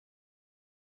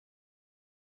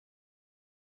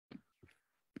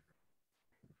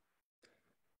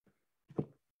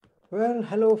Well,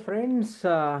 hello friends.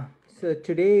 So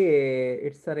today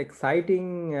it's an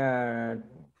exciting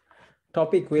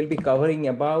topic we'll be covering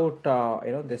about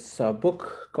this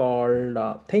book called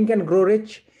Think and Grow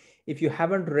Rich. If you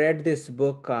haven't read this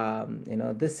book,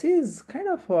 this is kind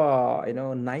of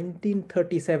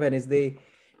 1937 is the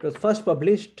it was first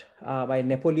published by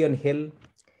Napoleon Hill,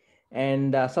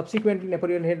 and subsequently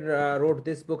Napoleon Hill wrote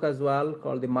this book as well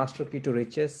called The Master Key to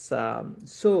Riches.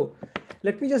 So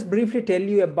let me just briefly tell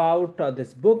you about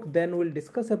this book, then we'll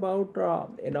discuss about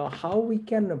how we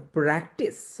can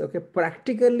practice. Okay,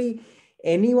 practically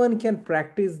anyone can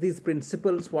practice these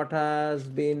principles what has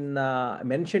been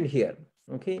mentioned here.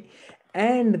 Okay,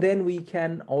 and then we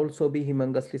can also be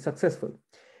humongously successful.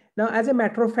 Now, as a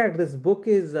matter of fact, this book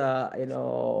is,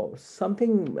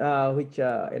 something which,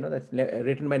 that's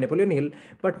written by Napoleon Hill,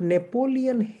 but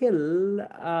Napoleon Hill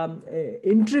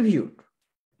interviewed,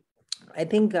 I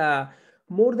think,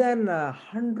 more than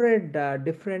 100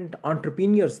 different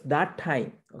entrepreneurs that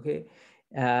time. Okay.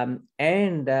 And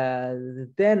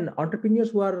then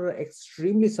entrepreneurs were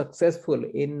extremely successful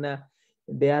in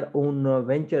their own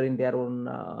venture, in their own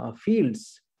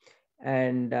fields.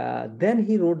 And then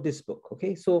he wrote this book.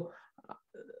 Okay. So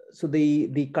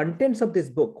the contents of this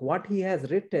book, what he has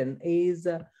written is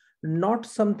not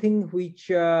something which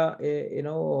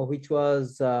which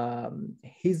was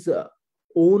his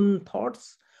own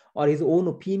thoughts or his own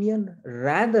opinion.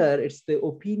 Rather, it's the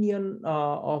opinion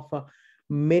of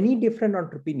many different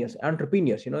entrepreneurs,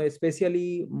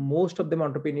 especially most of them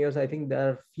entrepreneurs. I think there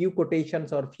are few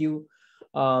quotations or few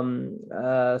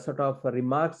sort of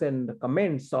remarks and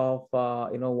comments of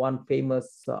one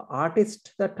famous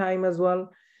artist that time as well.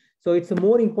 So it's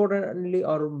more importantly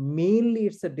or mainly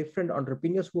it's a different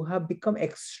entrepreneurs who have become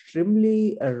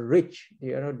extremely rich,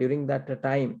 during that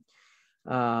time.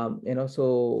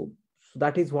 So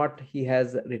that is what he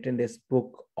has written this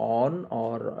book on,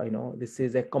 or this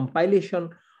is a compilation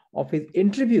of his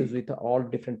interviews with all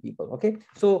different people. Okay,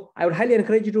 so I would highly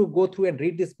encourage you to go through and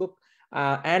read this book,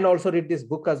 and also read this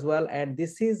book as well. And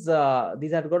these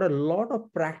have got a lot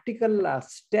of practical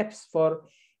steps for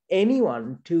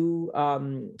anyone to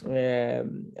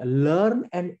learn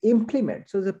and implement.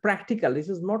 So it's a practical. This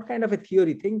is not kind of a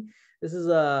theory thing. This is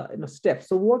a step.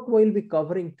 So what we'll be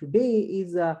covering today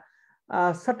is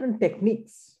certain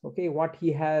techniques. Okay, what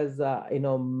he has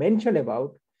mentioned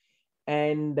about,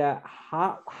 and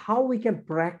how we can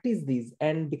practice these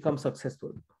and become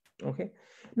successful. Okay,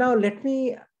 now let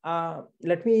me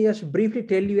just briefly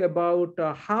tell you about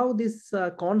how this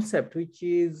concept, which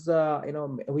is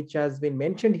which has been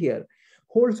mentioned here,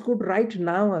 holds good right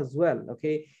now as well.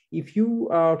 Okay, if you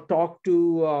talk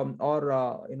to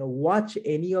or watch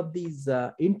any of these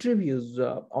interviews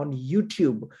on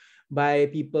YouTube by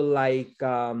people like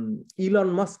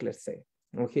Elon Musk, let's say,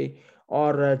 okay,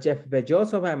 or Jeff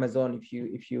Bezos of Amazon,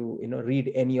 if you read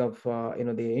any of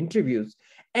the interviews,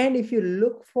 and if you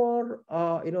look for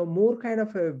more kind of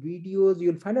videos,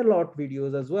 you'll find a lot of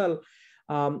videos as well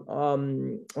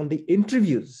on the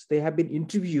interviews. They have been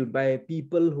interviewed by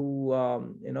people who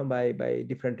by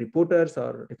different reporters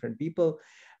or different people,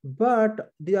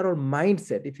 but they are on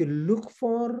mindset. If you look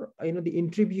for the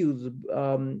interviews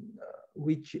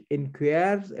which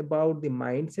inquires about the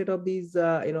mindset of these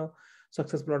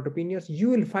successful entrepreneurs, you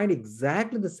will find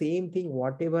exactly the same thing.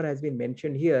 Whatever has been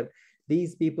mentioned here,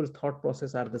 these people's thought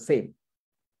process are the same.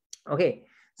 Okay,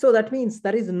 so that means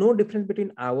there is no difference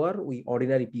between we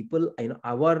ordinary people,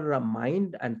 our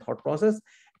mind and thought process,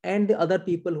 and the other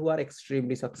people who are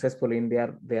extremely successful in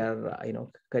their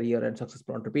career and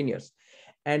successful entrepreneurs.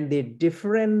 And the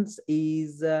difference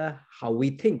is how we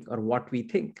think or what we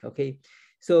think. Okay,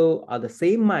 so the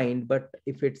same mind, but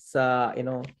if it's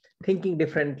thinking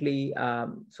differently,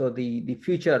 so the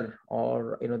future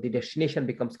or the destination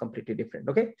becomes completely different.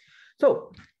 Okay,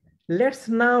 so let's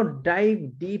now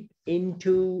dive deep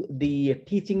into the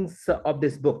teachings of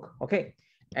this book. Okay,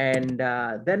 and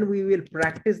then we will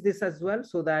practice this as well,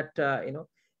 so that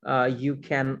you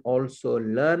can also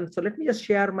learn. So let me just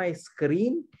share my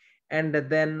screen, and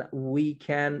then we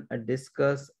can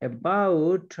discuss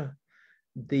about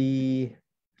the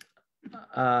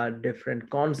different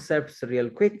concepts real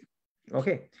quick.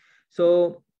 Okay,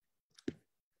 so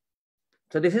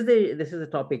this is the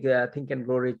topic, think and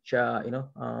grow rich.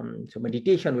 So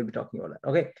meditation, we'll be talking about that.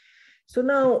 Okay, so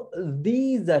now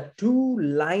these are two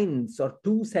lines or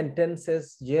two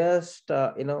sentences just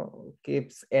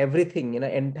keeps everything,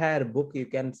 entire book, you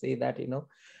can say that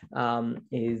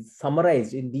is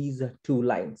summarized in these two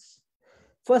lines.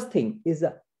 First thing is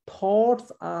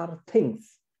thoughts are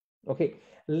things. Okay,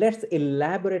 let's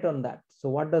elaborate on that. So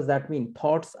what does that mean?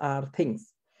 Thoughts are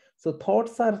things. So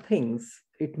thoughts are things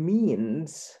it means,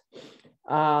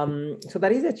 so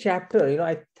there is a chapter,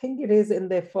 I think it is in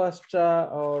the first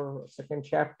or second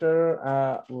chapter.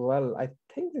 Well, I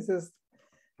think this is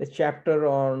the chapter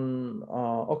on,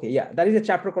 okay, yeah, there is a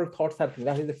chapter called Thoughts Are Things.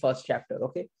 That is the first chapter,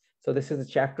 okay? So this is a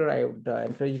chapter. I would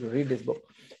encourage you to read this book.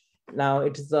 Now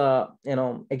it is,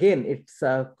 again, it's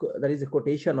there is a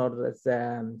quotation, or there's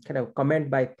kind of comment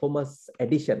by Thomas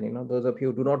Edison. Those of you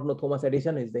who do not know, Thomas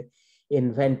Edison is the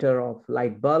inventor of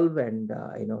light bulb, and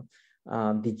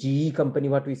the GE company,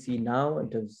 what we see now,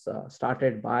 it was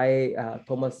started by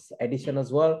Thomas Edison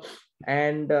as well.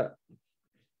 And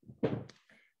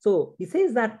so he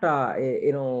says that,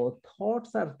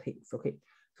 thoughts are things, okay?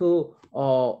 So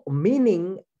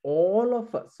meaning all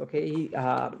of us, okay?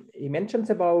 He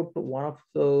mentions about one of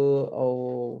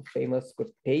the famous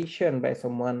quotation by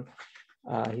someone.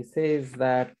 He says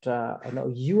that,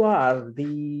 you are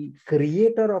the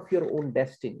creator of your own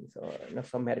destiny. So,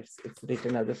 somewhere it's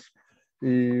written. I'm just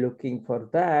looking for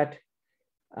that.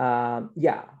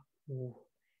 Yeah,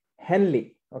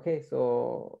 Henley. Okay,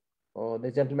 so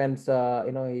the gentleman's,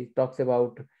 he talks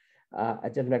about a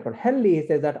gentleman called Henley. He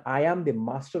says that I am the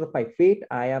master of my fate.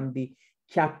 I am the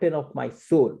captain of my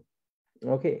soul.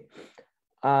 Okay.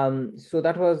 So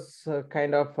that was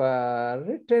kind of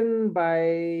written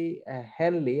by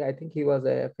Henley. I think he was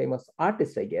a famous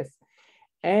artist, I guess.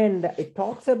 And it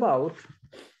talks about,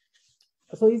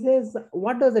 so he says,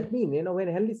 what does it mean? When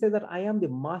Henley says that I am the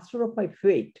master of my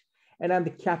fate and I'm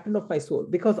the captain of my soul,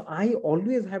 because I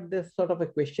always have this sort of a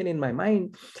question in my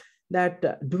mind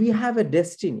that do we have a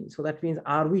destiny? So that means,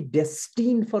 are we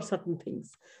destined for certain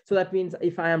things? So that means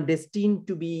if I am destined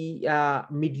to be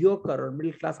mediocre or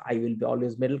middle class, I will be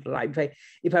always middle class.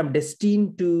 If I'm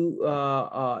destined to,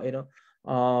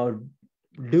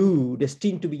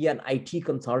 destined to be an IT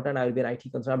consultant, I will be an IT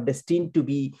consultant. I'm destined to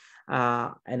be,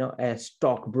 a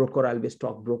stockbroker, I'll be a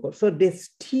stockbroker. So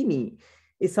destiny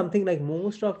is something like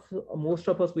most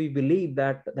of us, we believe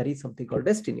that there is something called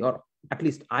destiny, or at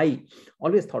least I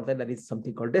always thought that there is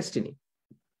something called destiny.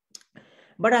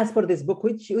 But as per this book,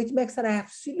 which makes an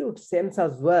absolute sense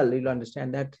as well, you'll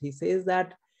understand that he says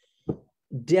that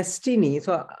destiny.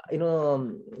 So,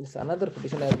 it's another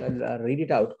quotation. I'll read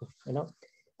it out.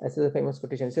 This is a famous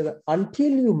quotation. It says,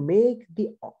 until you make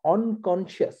the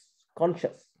unconscious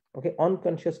conscious, okay,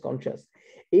 unconscious conscious,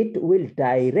 it will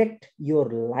direct your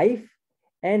life,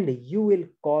 and you will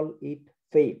call it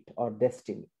fate or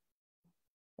destiny.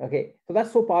 Okay, so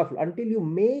that's so powerful. Until you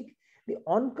make the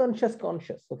unconscious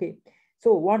conscious. Okay,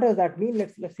 so what does that mean?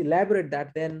 Let's elaborate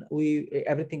that. Then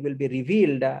everything will be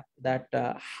revealed. That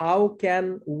how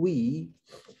can we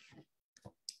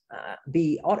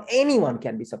be, or anyone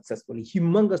can be successfully,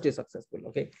 humongously successful.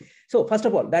 Okay, so first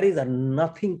of all, there is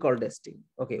nothing called destiny.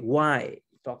 Okay, why?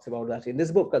 He talks about that in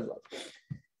this book as well.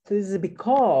 So this is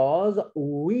because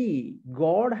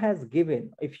God has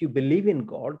given, if you believe in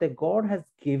God, that God has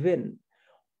given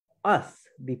us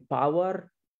the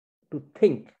power to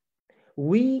think.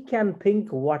 We can think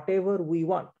whatever we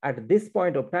want. At this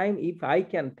point of time, if I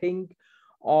can think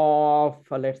of,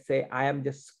 let's say, I am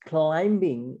just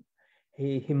climbing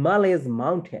a Himalayas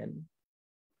mountain,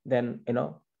 then,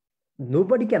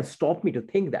 nobody can stop me to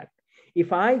think that.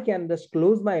 If I can just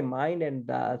close my mind and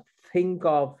think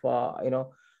of,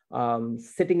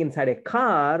 sitting inside a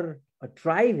car or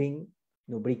driving,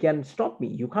 nobody can stop me.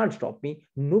 You can't stop me.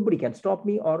 Nobody can stop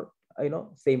me, or,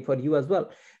 same for you as well.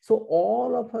 So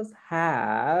all of us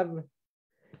have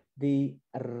the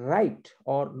right,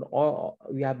 or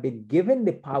we have been given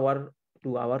the power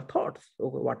to our thoughts.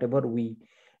 Okay, whatever we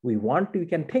want, we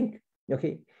can think.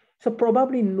 Okay, so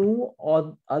probably no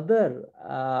other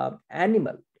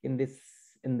animal in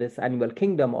this animal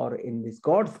kingdom, or in this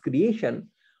God's creation,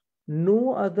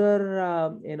 no other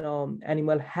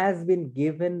animal has been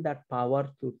given that power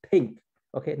to think.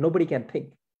 Okay, nobody can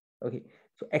think. Okay,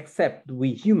 so except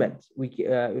we humans,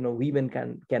 women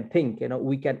can think.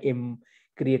 We can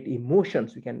create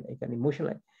emotions. We can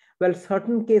emotionalize. Well,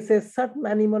 certain cases, certain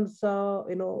animals,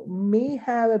 may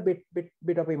have a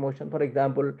bit of emotion. For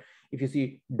example, if you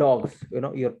see dogs,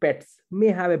 your pets may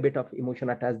have a bit of emotion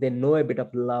attached. They know a bit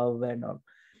of love and all,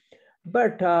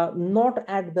 but not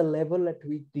at the level at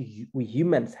which we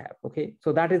humans have. Okay,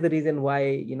 so that is the reason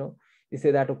why they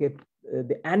say that, okay,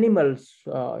 the animals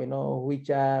which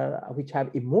have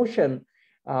emotion,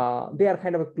 they are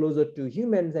kind of closer to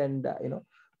humans. And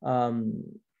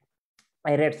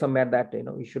I read somewhere that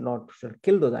we should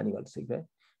kill those animals, okay?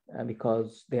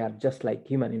 Because they are just like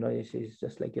human. It's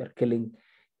just like you're killing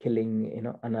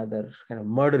another, kind of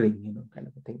murdering, kind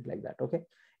of things like that. Okay,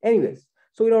 anyways,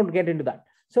 so we don't get into that.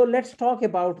 So let's talk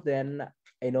about then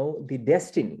the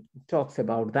destiny. It talks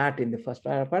about that in the first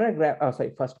paragraph,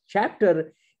 first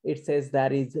chapter. It says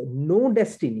there is no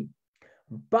destiny,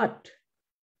 but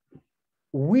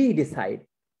we decide.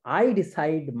 I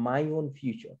decide my own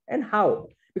future. And how?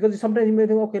 Because sometimes you may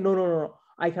think, okay, no,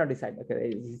 I can't decide.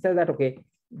 Okay, he says that, okay,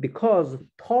 because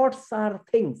thoughts are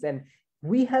things and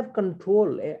we have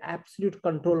control, absolute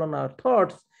control on our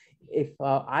thoughts. If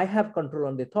I have control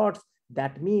on the thoughts,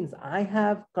 that means I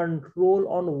have control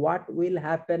on what will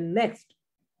happen next.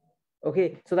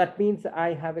 Okay, so that means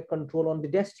I have a control on the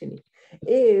destiny.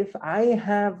 If I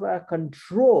have a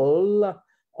control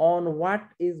on what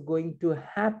is going to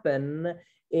happen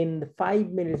in 5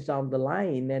 minutes down the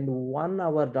line and 1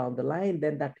 hour down the line,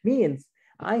 then that means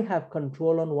I have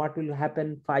control on what will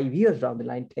happen 5 years down the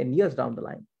line, 10 years down the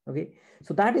line. Okay,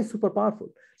 so that is super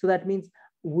powerful. So that means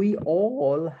we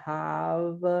all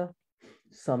have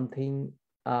something,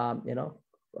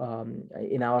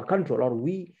 in our control, or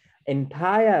we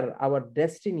entire our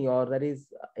destiny, or that is,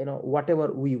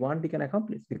 whatever we want, we can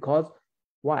accomplish. Because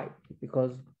why?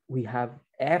 Because we have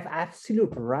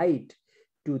absolute right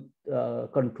to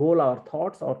control our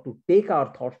thoughts, or to take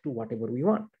our thoughts to whatever we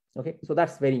want. Okay, so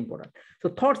that's very important. So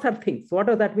thoughts are things. So what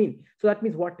does that mean? So that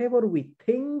means whatever we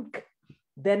think,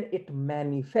 then it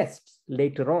manifests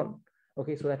later on.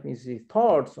 Okay, so that means these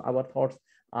thoughts, our thoughts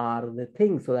are the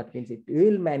things. So that means it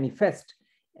will manifest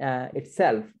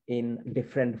itself in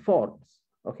different forms.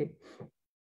 Okay,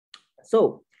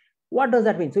 so what does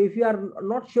that mean? So if you are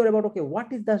not sure about, okay,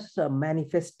 what is this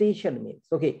manifestation means?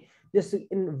 Okay, just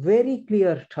in very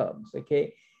clear terms.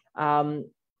 Okay,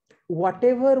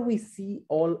 whatever we see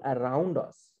all around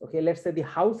us. Okay, let's say the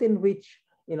house in which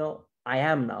I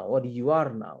am now, or you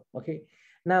are now. Okay,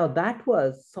 now that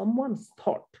was someone's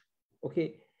thought.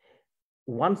 Okay,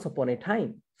 once upon a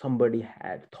time somebody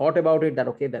had thought about it, that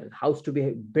okay, there is a house to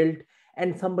be built,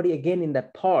 and somebody again in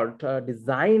that thought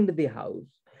designed the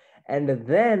house, and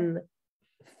then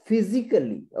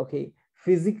physically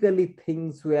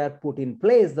things were put in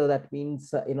place. So that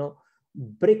means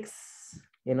bricks,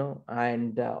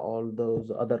 and all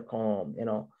those other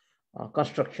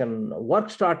construction work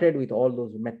started with all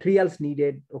those materials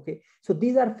needed. Okay, so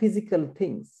these are physical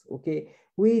things, okay,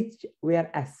 which were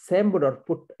assembled or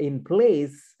put in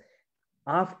place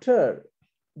after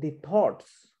the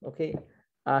thoughts, okay,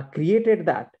 created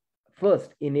that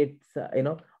first in its,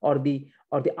 or the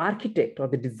architect or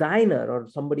the designer or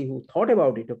somebody who thought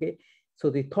about it. Okay, so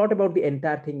they thought about the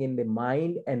entire thing in the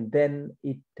mind, and then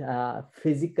it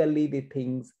physically the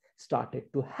things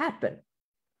started to happen.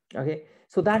 Okay,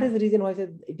 so that is the reason why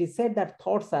it is said that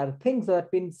thoughts are things. So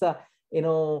that means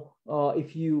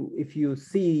if you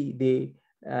see the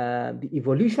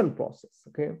evolution process,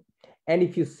 okay, and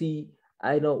if you see,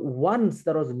 once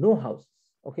there was no houses,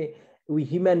 okay, we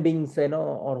human beings,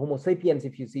 or Homo sapiens,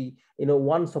 if you see,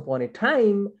 once upon a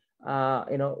time,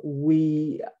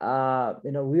 we are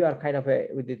kind of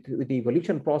with the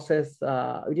evolution process,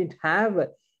 we didn't have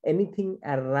anything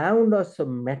around us,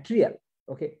 material.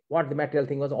 Okay, what the material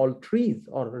thing was, all trees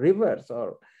or rivers,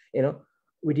 or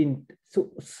we didn't.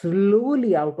 So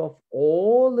slowly, out of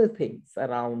all the things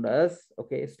around us,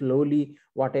 okay, slowly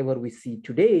whatever we see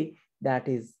today, that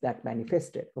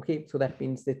manifested. Okay, so that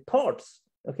means the thoughts,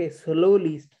 okay,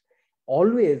 slowly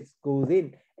always goes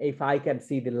in. If I can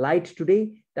see the light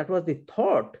today, that was the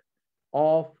thought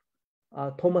of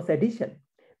Thomas Edison.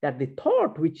 That the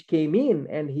thought which came in,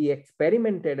 and he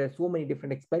experimented so many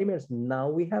different experiments. Now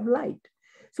we have light.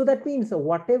 So that means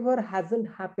whatever hasn't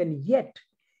happened yet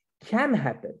can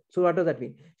happen. So what does that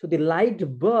mean? So the light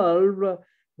bulb,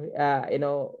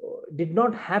 did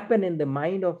not happen in the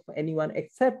mind of anyone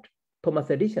except Thomas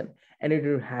Edison, and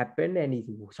it happened, and he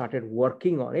started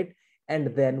working on it,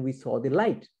 and then we saw the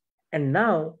light, and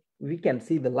now we can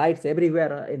see the lights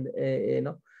everywhere.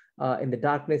 In the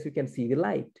darkness, we can see the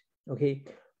light. Okay,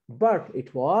 but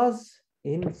it was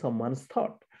in someone's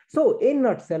thought. So in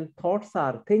nutshell, thoughts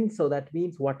are things. So that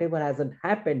means whatever hasn't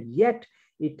happened yet,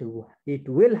 it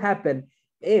will happen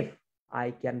if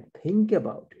I can think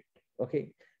about it.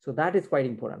 Okay, so that is quite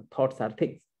important. Thoughts are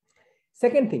things.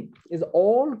 Second thing is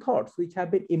all thoughts which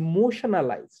have been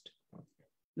emotionalized.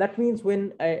 That means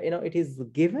when it is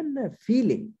given a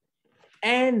feeling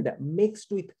and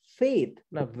mixed with faith.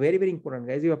 Now, very, very important,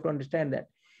 guys. You have to understand that.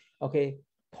 Okay,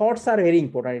 thoughts are very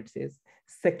important, it says.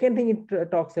 Second thing it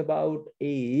talks about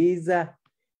is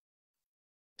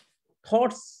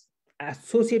thoughts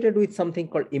associated with something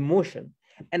called emotion.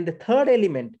 And the third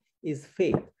element is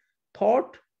faith.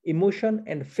 Thought, emotion,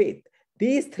 and faith.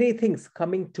 These three things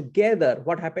coming together,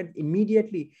 what happens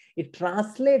immediately, it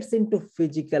translates into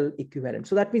physical equivalent.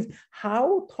 So that means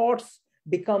how thoughts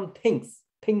become things.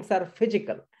 things are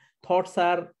physical, thoughts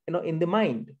are, in the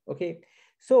mind. Okay,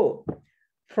 so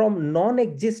from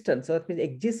non-existence, so that means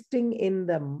existing in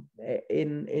the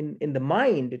in the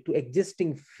mind, to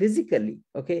existing physically.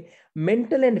 Okay,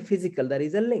 mental and physical, there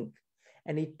is a link.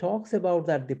 And he talks about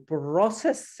that the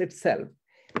process itself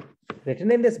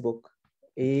written in this book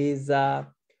is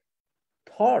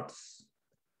thoughts,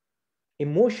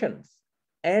 emotions,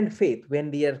 and faith.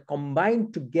 When they are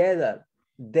combined together,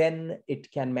 then it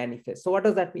can manifest. So what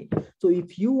does that mean? So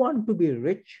if you want to be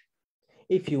rich,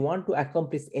 if you want to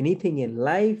accomplish anything in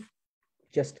life,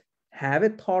 just have a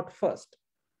thought first.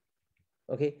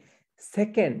 Okay.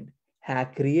 Second,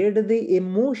 have created the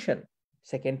emotion.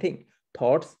 Second thing,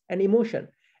 thoughts and emotion.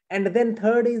 And then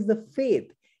third is the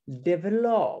faith.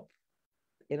 Develop,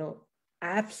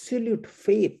 absolute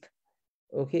faith.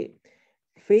 Okay.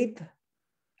 Faith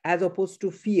as opposed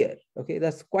to fear. Okay.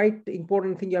 That's quite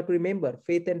important thing you have to remember.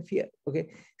 Faith and fear. Okay.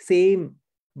 Same,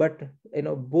 but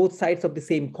both sides of the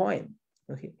same coin.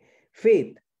 Okay.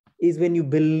 Faith is when you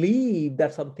believe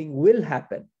that something will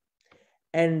happen.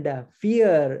 And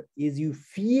fear is you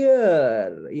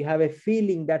have a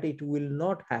feeling that it will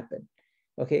not happen.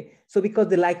 Okay. So because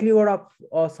the likelihood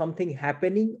of something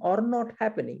happening or not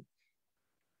happening,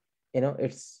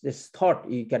 it's this thought.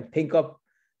 You can think of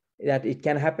that it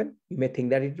can happen. You may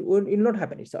think that it will not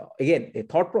happen. It's again a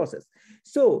thought process.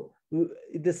 So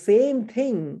the same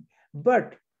thing,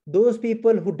 but those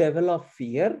people who develop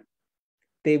fear,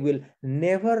 they will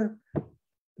never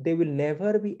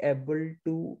be able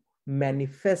to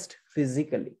manifest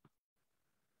physically.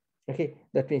 Okay,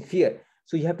 that means fear.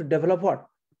 So you have to develop what?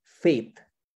 Faith.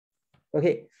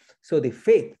 Okay, so the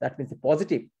faith, that means the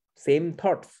positive, same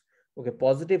thoughts. Okay,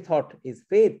 positive thought is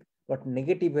faith, but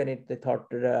negative, when the thought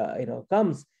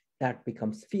comes, that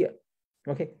becomes fear.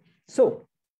 Okay, so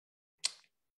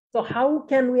how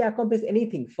can we accomplish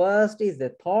anything? First is the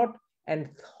thought, and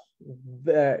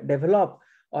develop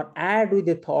or add with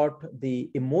the thought the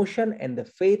emotion and the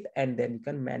faith, and then you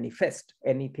can manifest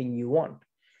anything you want.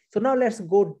 So now let's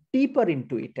go deeper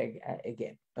into it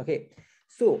again. Okay,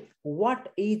 so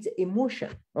what is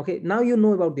emotion? Okay, now you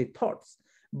know about the thoughts,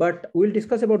 but we'll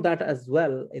discuss about that as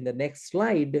well in the next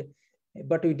slide.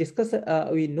 But we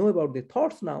know about the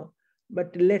thoughts now,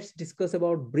 but let's discuss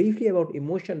briefly about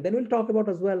emotion. Then we'll talk about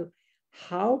as well,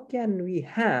 how can we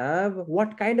have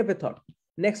what kind of a thought?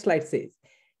 Next slide says,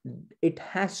 it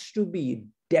has to be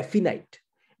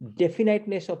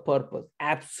definiteness of purpose,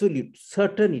 absolute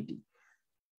certainty.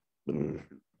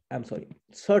 I'm sorry,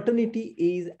 certainty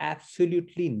is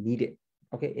absolutely needed.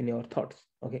 Okay, in your thoughts.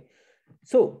 Okay,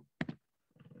 so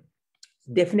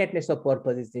definiteness of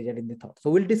purpose is needed in the thought. So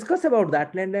we'll discuss about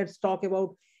that, and let's talk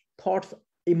about thoughts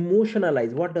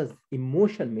emotionalize. What does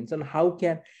emotion means, and how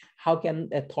can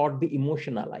a thought be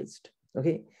emotionalized?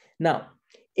 Okay, now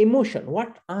emotion.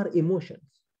 What are emotions?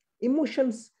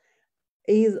 Emotions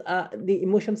is the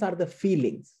emotions are the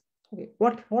feelings. Okay,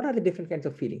 what are the different kinds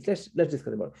of feelings? Let's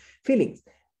discuss about feelings.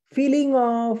 Feeling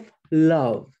of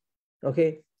love.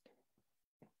 Okay,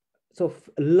 so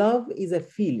love is a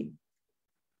feeling.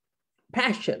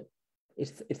 Passion,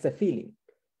 it's a feeling.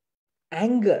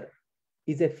 Anger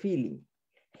is a feeling.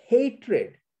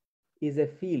 Hatred is a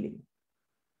feeling.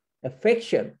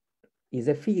 Affection is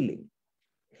a feeling.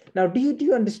 Now, do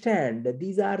you understand that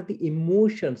these are the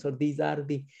emotions, or these are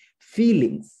the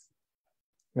feelings?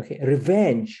 Okay,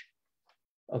 revenge.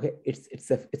 Okay,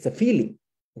 it's a feeling.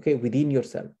 Okay, within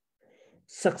yourself.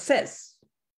 Success,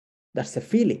 that's a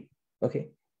feeling.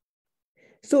 Okay,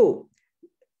 so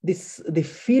the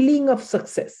feeling of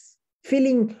success,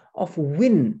 feeling of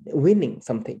winning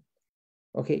something.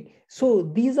 Okay, so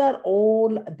these are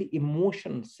all the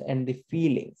emotions and the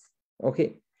feelings.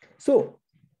 Okay, so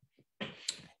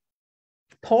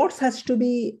thoughts has to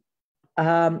be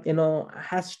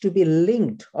has to be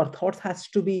linked, or thoughts has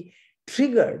to be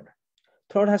triggered,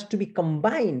 thought has to be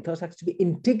combined, thoughts has to be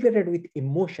integrated with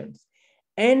emotions,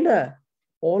 and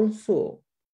also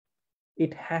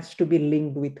it has to be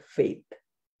linked with faith.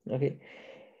 Okay,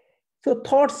 so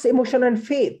thoughts, emotion, and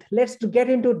faith, let's get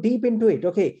deep into it.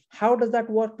 Okay, how does that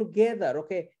work together?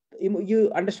 Okay,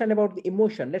 you understand about the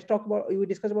emotion. Let's talk about, we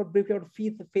discuss about briefly about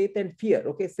faith and fear.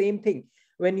 Okay, same thing.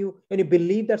 When you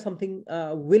believe that something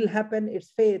will happen,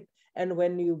 it's faith, and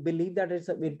when you believe that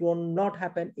it will not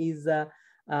happen, is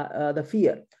the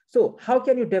fear. So how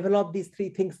can you develop these three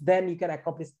things? Then you can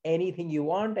accomplish anything you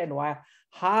want. And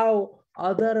how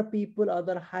other people,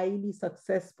 other highly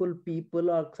successful people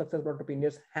or successful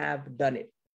entrepreneurs have done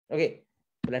it. Okay,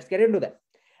 so let's get into that.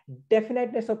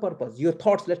 Definiteness of purpose. Your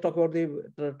thoughts. Let's talk about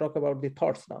the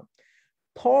thoughts now.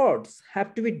 Thoughts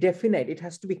have to be definite. It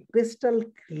has to be crystal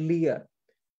clear.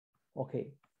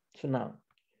 Okay. So now,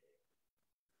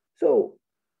 so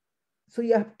so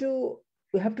you have to,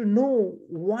 we have to know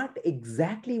what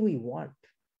exactly we want.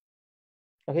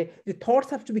 Okay, the thoughts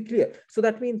have to be clear. So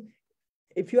that means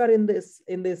if you are in this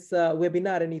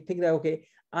webinar and you think that, okay,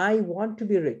 I want to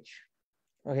be rich.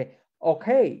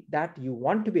 Okay, that you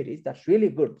want to be rich, that's really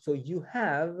good. So you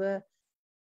have a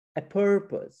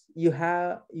purpose, you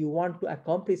want to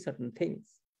accomplish certain things.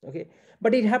 Okay,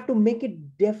 but you have to make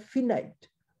it definite.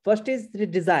 First is the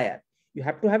desire. You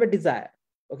have to have a desire.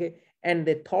 Okay, and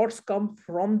the thoughts come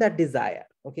from that desire.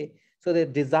 Okay, so the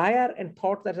desire and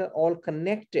thoughts that are all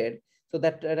connected. So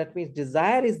that means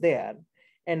desire is there,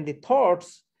 and the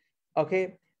thoughts.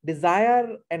 Okay,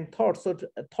 desire and thoughts. So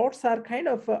thoughts are kind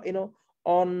of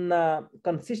on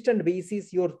consistent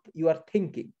basis you are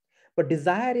thinking, but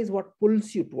desire is what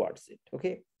pulls you towards it.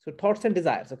 Okay, so thoughts and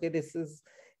desires. Okay, this is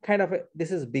kind of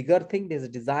this is bigger thing. There's a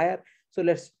desire. So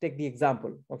let's take the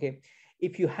example. Okay,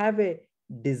 if you have a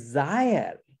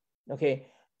desire, okay,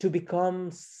 to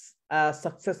become a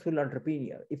successful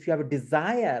entrepreneur, if you have a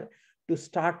desire to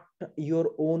start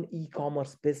your own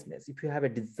e-commerce business, if you have a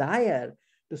desire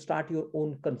to start your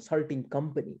own consulting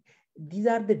company, these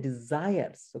are the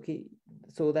desires. Okay,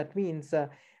 so that means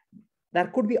there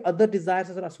could be other desires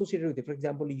that are associated with it. For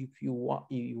example, if you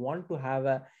want to have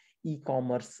a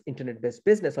e-commerce internet-based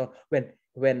business, or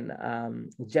when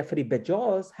Jeffrey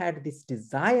Bezos had this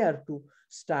desire to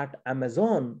start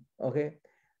Amazon, okay,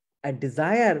 a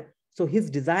desire. So his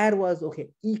desire was,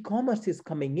 okay, e-commerce is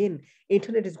coming in,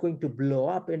 internet is going to blow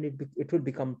up, and it will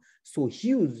become so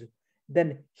huge.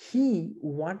 Then he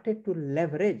wanted to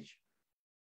leverage.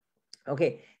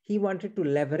 Okay, he wanted to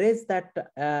leverage that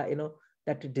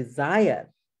that desire.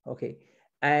 Okay,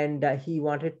 and he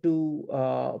wanted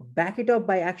to back it up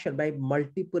by action, by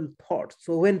multiple thoughts.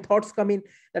 So when thoughts come in,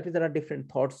 that means there are different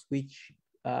thoughts which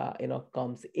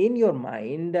comes in your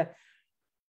mind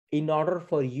in order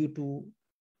for you to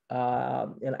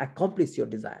accomplish your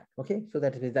desire. Okay, so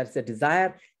that's a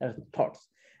desire, thoughts.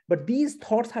 But these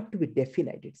thoughts have to be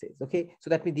definite, it says. Okay, so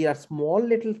that means there are small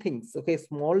little things. Okay,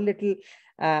 small little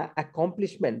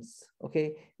accomplishments.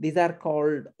 Okay, these are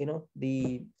called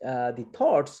the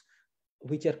thoughts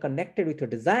which are connected with your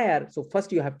desire. So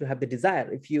first you have to have the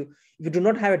desire. If you do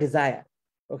not have a desire,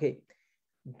 okay,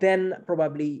 then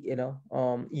probably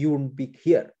you won't be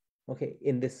here, okay,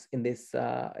 in this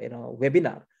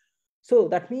webinar. So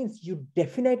that means you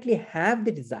definitely have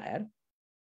the desire.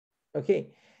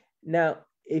 Okay, now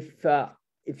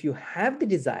if you have the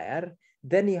desire,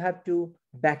 then you have to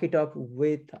back it up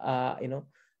with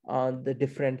the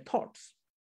different thoughts.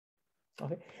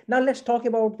 Okay, now let's talk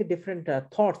about the different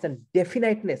thoughts and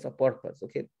definiteness of purpose.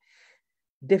 Okay,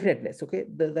 definiteness. Okay,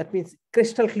 that means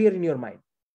crystal clear in your mind.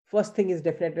 First thing is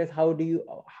definiteness. How do you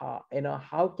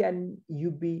how can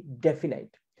you be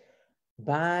definite?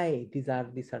 By these are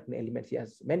the certain elements he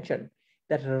has mentioned,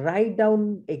 that write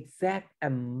down exact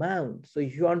amount. So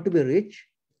if you want to be rich,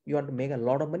 you want to make a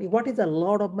lot of money. What is a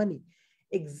lot of money?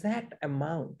 Exact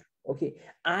amount. Okay,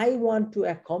 I want to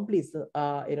accomplish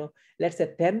let's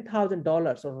say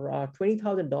 $10,000 or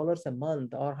 $20,000 a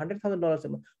month or $100,000 a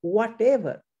month,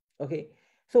 whatever. Okay,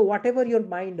 so whatever your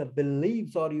mind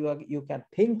believes or you can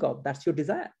think of, that's your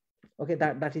desire. Okay,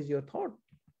 that is your thought.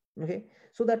 Okay,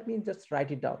 so that means just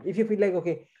write it down. If you feel like,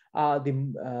 okay,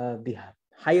 the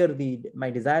higher the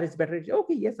my desire is better,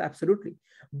 okay, yes, absolutely.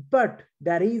 But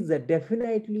there is a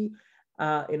definitely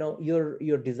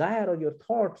your desire or your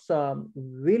thoughts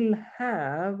will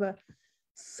have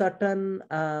certain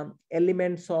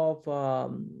elements of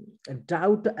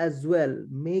doubt as well,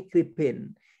 may creep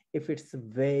in if it's a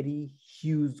very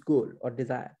huge goal or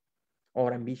desire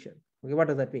or ambition. Okay, what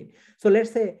does that mean? So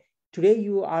let's say today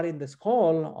you are in this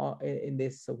call or in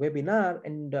this webinar,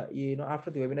 and after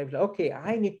the webinar, like, okay,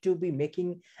 I need to be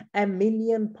making £1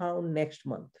 million next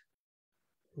month.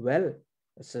 Well,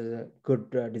 this is a good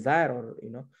desire, or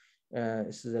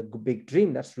this is a big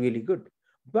dream. That's really good.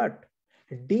 But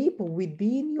deep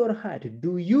within your heart,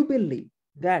 do you believe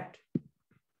that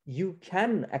you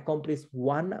can accomplish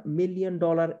 $1 million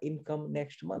income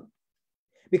next month?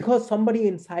 Because somebody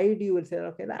inside you will say,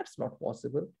 okay, that's not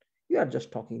possible. You are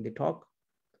just talking the talk.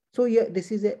 So yeah,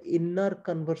 this is an inner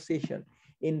conversation.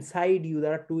 Inside you,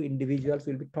 there are two individuals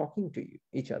will be talking to you,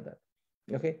 each other.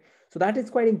 Okay, so that is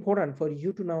quite important for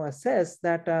you to now assess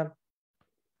that,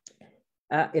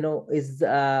 is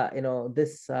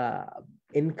this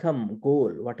income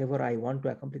goal, whatever I want to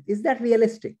accomplish, is that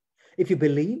realistic? If you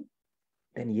believe,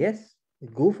 then yes,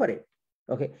 go for it.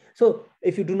 Okay, so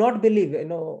if you do not believe,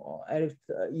 if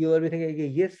you are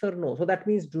thinking yes or no, so that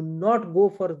means do not go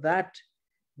for that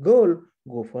goal,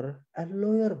 go for a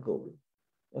lower goal.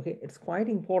 Okay, it's quite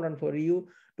important for you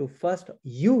to first,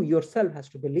 you yourself has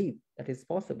to believe that is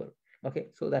possible. Okay,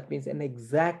 so that means an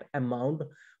exact amount,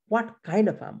 what kind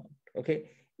of amount, okay,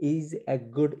 is a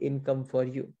good income for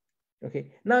you.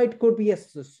 Okay, now it could be a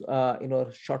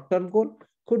short-term goal,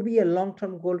 could be a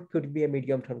long-term goal, could be a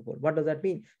medium-term goal. What does that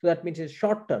mean? So that means it's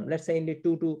short-term, let's say in the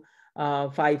 2 to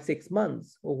 5, 6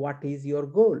 months. What is your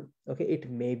goal? Okay, it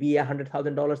may be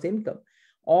 $100,000 income,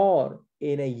 or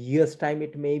in a year's time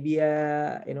it may be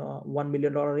a $1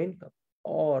 million income,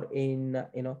 or in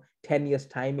 10 years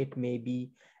time it may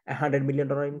be $100 million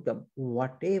income.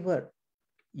 Whatever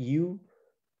you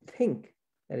think,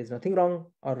 there is nothing wrong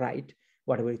or right.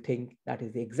 Whatever you think, that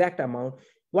is the exact amount.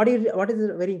 What is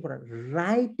very important?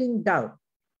 Writing down.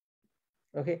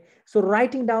 Okay, so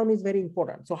writing down is very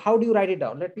important. So how do you write it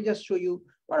down? Let me just show you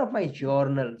one of my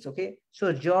journals. Okay,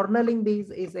 so journaling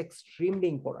this is extremely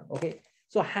important. Okay,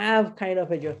 so have kind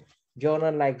of a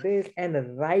journal like this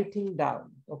and writing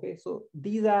down. Okay, so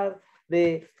these are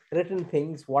the written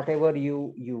things, whatever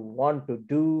you want to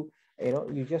do,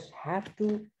 you just have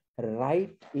to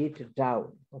write it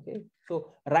down. Okay,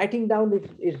 so writing down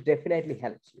it definitely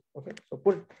helps you. Okay, so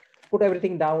put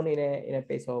everything down in a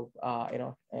piece of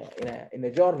in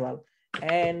a journal,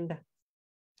 and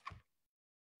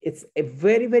it's a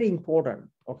very important,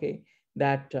 okay,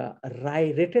 that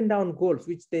written down goals,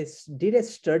 which they did a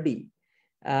study.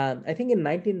 I think in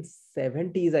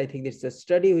 1970s, I think it's a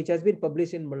study which has been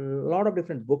published in a lot of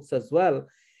different books as well,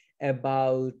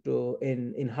 about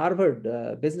in Harvard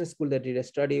Business School. They did a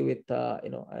study with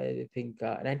I think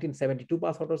 1972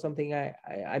 pass out or something.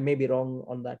 I may be wrong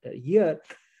on that year,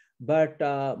 but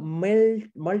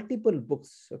multiple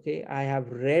books, okay, I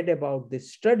have read about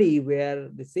this study where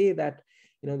they say that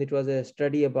it was a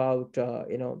study about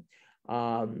the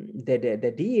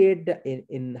did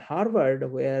in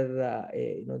Harvard, where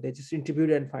they just interviewed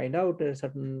and find out a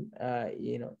certain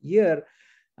year,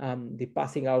 the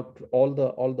passing out, all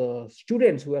the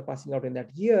students who were passing out in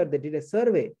that year, they did a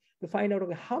survey to find out,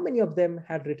 okay, how many of them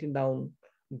had written down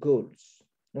goals,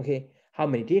 okay, how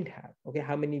many didn't have, okay,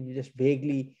 how many just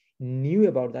vaguely knew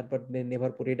about that but they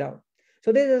never put it down.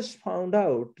 So they just found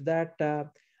out that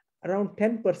around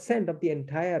 10% of the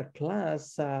entire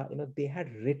class, they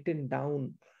had written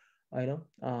down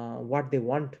what they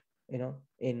want,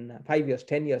 in 5 years,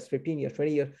 10 years, 15 years,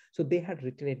 20 years. So they had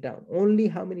written it down. Only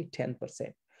how many?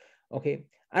 10%. Okay,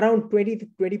 around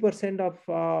 20% of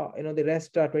the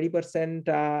rest, 20%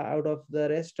 out of the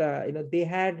rest, they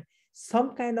had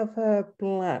some kind of a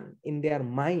plan in their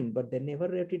mind, but they never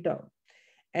wrote it down.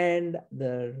 And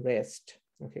the rest,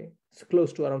 okay, so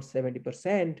close to around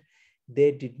 70%,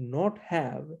 they did not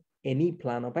have any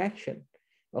plan of action.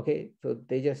 Okay, so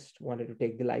they just wanted to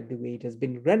take the life the way it has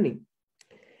been running.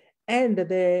 And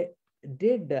they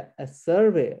did a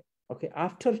survey, okay,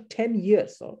 after 10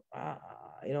 years, or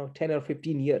 10 or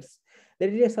 15 years, they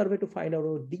did a survey to find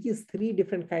out, these three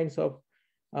different kinds of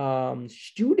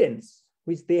students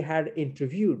which they had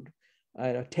interviewed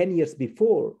 10 years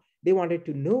before. They wanted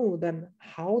to know then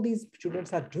how these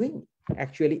students are doing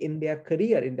actually in their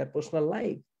career, in their personal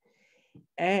life.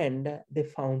 And they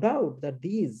found out that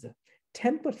these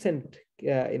 10%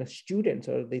 students,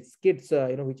 or these kids,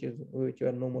 which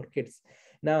are no more kids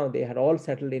now, they had all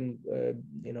settled in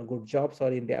good jobs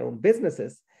or in their own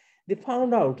businesses. They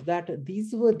found out that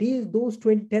those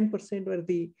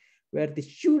 10% were the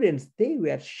students. They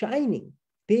were shining,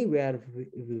 they were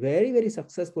very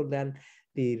successful than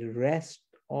the rest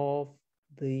of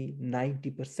the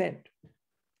 90%.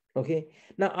 Okay,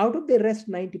 now out of the rest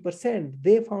 90%,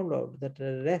 they found out that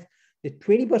the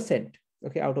 20%,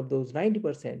 okay, out of those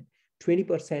 90%,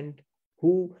 20%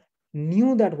 who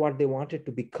knew that what they wanted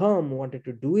to become, wanted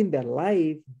to do in their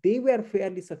life, they were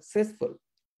fairly successful,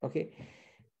 okay,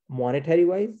 monetary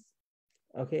wise,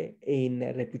 okay, in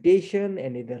reputation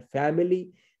and in their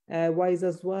family wise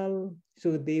as well.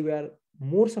 So they were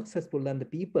more successful than the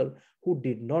people who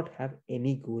did not have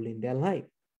any goal in their life.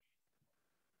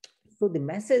 So the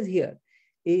message here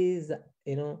is,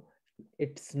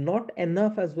 it's not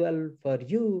enough as well for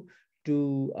you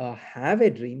to have a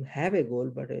dream, have a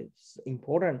goal, but it's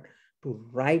important to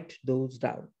write those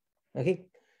down. Okay.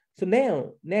 So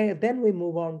now then we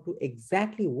move on to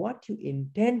exactly what you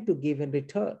intend to give in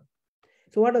return.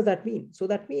 So what does that mean? So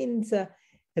that means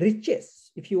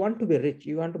riches. If you want to be rich,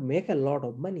 you want to make a lot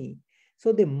of money.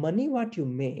 So the money what you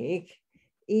make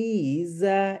is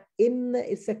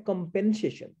it's a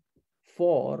compensation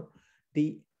for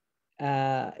the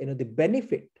the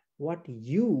benefit what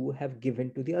you have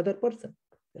given to the other person.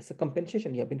 That's a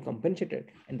compensation. You have been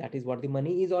compensated, and that is what the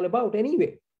money is all about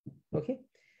anyway. Okay,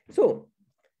 so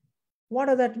what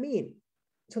does that mean?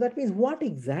 So that means what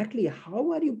exactly,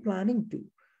 how are you planning to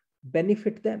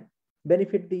benefit them,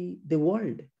 benefit the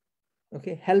world,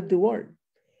 okay, help the world?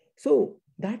 So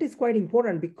that is quite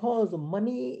important because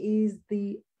money is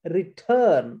the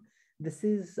return. This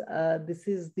is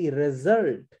the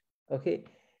result. Okay.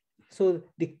 So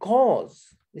the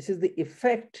cause, this is the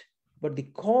effect, but the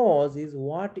cause is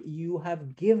what you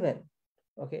have given.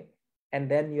 Okay. And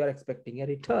then you are expecting a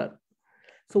return.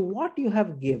 So what you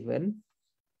have given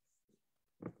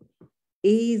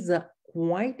is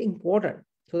quite important.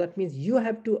 So that means you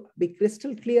have to be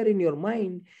crystal clear in your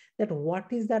mind that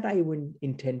what is that I would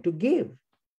intend to give.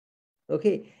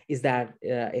 Okay, is that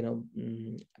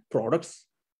products?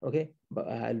 Okay, but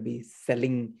I'll be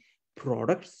selling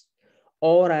products,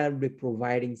 or I'll be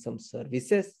providing some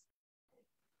services,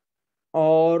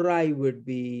 or I would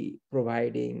be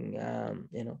providing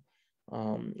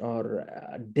or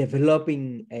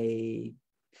developing a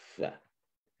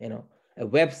a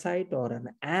website or an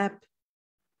app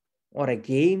or a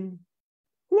game,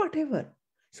 whatever.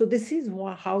 So this is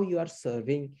how you are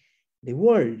serving the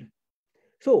world.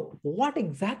 So what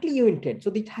exactly you intend?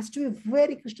 So it has to be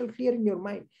very crystal clear in your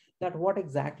mind that what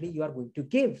exactly you are going to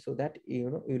give, so that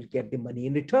you will get the money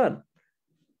in return.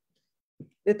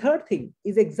 The third thing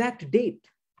is exact date.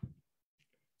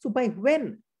 So by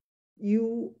when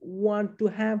you want to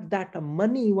have that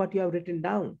money, what you have written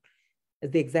down as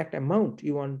the exact amount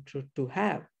you want to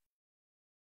have.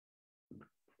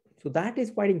 So that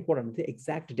is quite important, the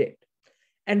exact date.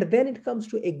 And then it comes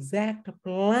to exact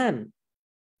plan.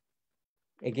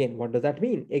 Again, what does that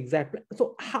mean? Exact plan.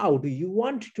 So how do you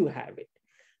want to have it?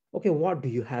 Okay, what do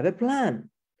you have a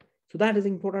plan? So that is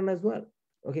important as well.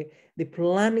 Okay, the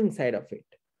planning side of it.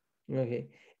 Okay,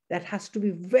 that has to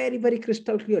be very, very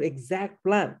crystal clear, exact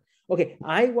plan. Okay,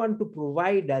 I want to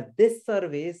provide this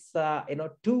service,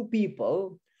 to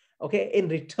people. Okay, in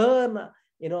return,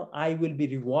 I will be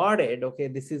rewarded. Okay,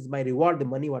 this is my reward, the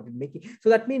money what I'm making. So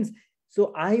that means,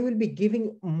 so I will be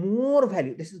giving more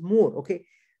value. This is more, okay,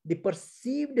 the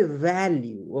perceived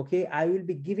value. Okay, I will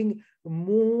be giving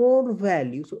more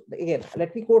value. So again,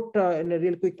 let me quote in a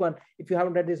real quick one. If you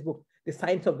haven't read this book, The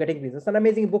Science of Getting Rich, it's an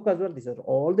amazing book as well. These are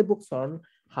all the books on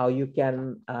how you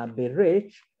can be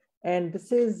rich. And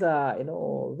this is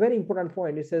very important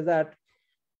point. It says that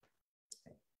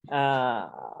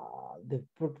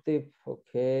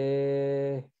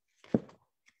okay,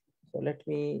 so let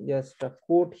me just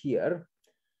quote here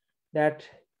that,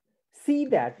 see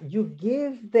that you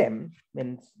give them,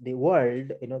 means the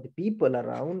world, the people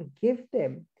around, give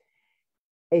them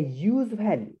a use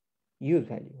value,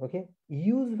 okay,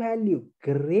 use value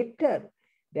greater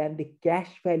than the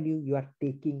cash value you are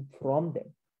taking from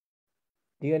them.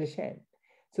 Do you understand?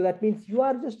 So that means you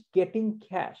are just getting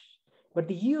cash, but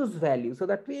the use value. So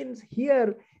that means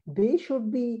here they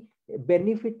should be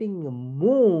benefiting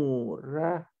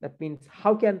more. That means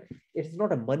how can, it's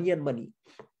not a money and money.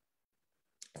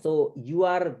 So you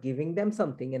are giving them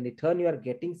something, and in return you are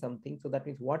getting something. So that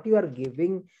means what you are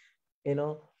giving,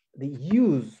 the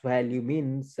use value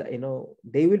means,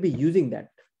 they will be using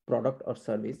that product or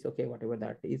service, okay, whatever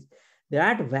that is,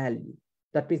 that value.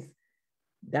 That means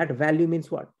that value means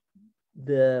what?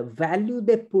 The value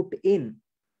they put in,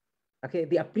 okay,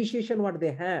 the appreciation what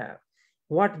they have,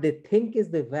 what they think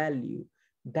is the value,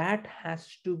 that has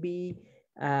to be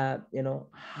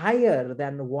higher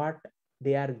than what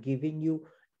they are giving you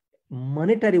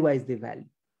monetary wise, the value.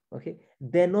 Okay,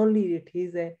 then only it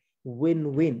is a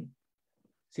win-win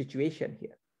situation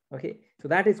here. Okay, so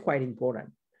that is quite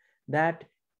important, that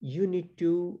you need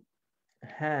to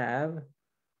have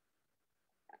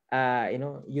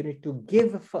you need to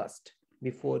give first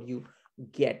before you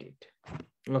get it.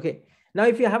 Okay, now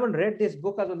if you haven't read this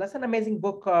book as well, that's an amazing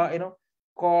book,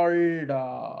 called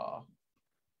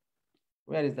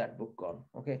where is that book gone?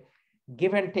 Okay,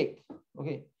 Give and Take.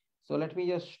 Okay, so let me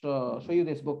just show you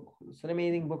this book. It's an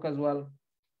amazing book as well.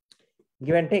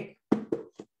 Give and Take,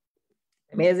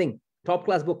 amazing, top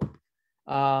class book.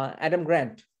 Adam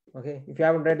Grant. Okay, if you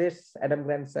haven't read this, Adam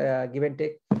Grant's Give and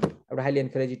Take, I would highly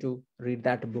encourage you to read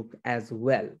that book as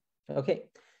well. Okay,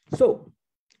 so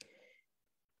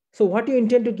what you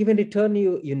intend to give in return,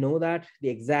 you know that the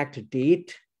exact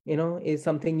date, is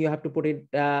something you have to put it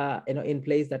in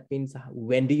place. That means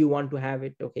when do you want to have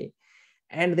it? Okay,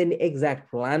 and then the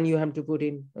exact plan you have to put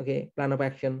in. Okay, plan of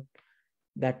action.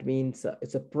 That means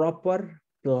it's a proper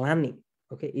planning,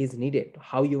 okay, is needed,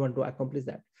 how you want to accomplish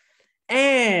that.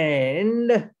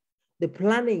 And the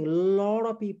planning, a lot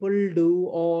of people do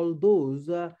all those,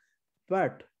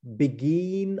 but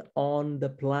begin on the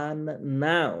plan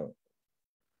now.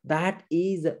 That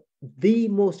is the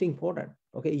most important.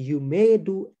 Okay, you may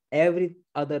do every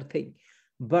other thing,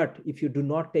 But if you do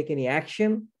not take any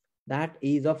action, that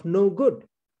is of no good.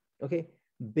 Okay,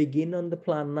 begin on the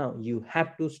plan now. You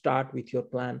have to start with your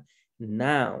plan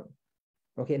now.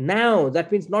 Okay, now,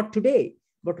 that means not today,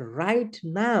 but right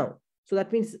now. So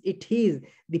that means it is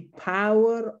the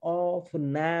power of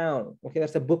now. Okay,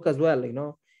 that's a book as well, you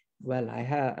know. Well,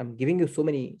 I'm giving you so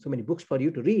many books for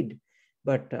you to read,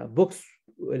 but books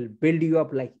will build you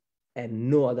up like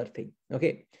and no other thing.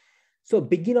 Okay, so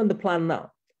begin on the plan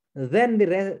now. Then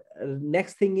the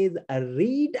next thing is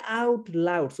read out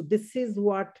loud. So this is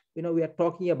what, you know, we are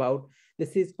talking about.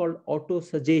 This is called auto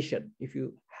suggestion. If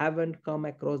you haven't come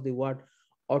across the word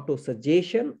auto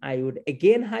suggestion, I would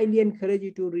again highly encourage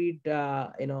you to read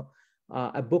a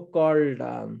book called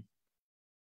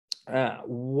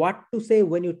What to Say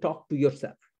When You Talk to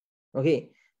Yourself.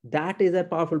 Okay, that is a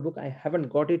powerful book. I haven't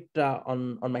got it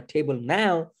on my table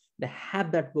now. I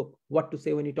have that book, What to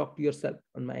Say When You Talk to Yourself,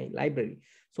 on my library.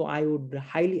 So I would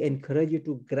highly encourage you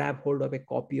to grab hold of a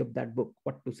copy of that book,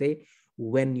 What to Say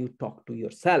When You Talk to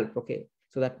Yourself. Okay,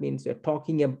 so that means we're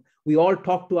talking, we all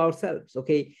talk to ourselves.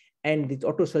 Okay, and this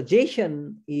auto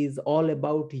suggestion is all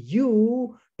about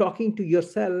you talking to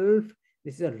yourself.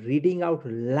 This is a reading out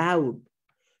loud.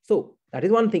 So that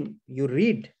is one thing you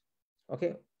read.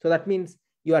 Okay, so that means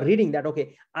you are reading that,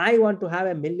 okay, I want to have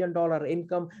 $1 million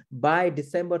income by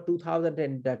December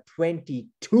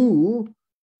 2022. $1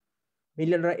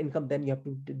 million income, then you have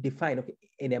to define, okay,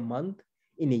 in a month,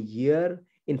 in a year,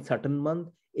 in certain month,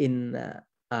 in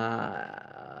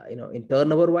in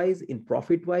turnover wise, in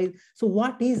profit wise. So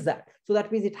what is that? So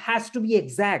that means it has to be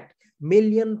exact. £1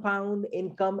 million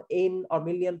income in, or $1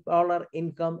 million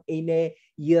income in a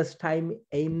year's time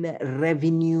in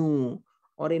revenue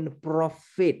or in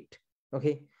profit.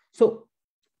 Okay, so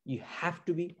you have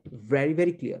to be very,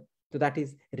 very clear. So that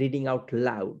is reading out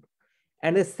loud.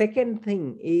 And the second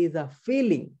thing is a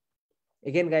feeling.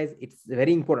 Again, guys, it's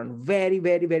very important, very,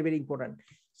 very, very, very important.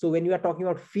 So when you are talking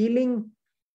about feeling,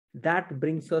 that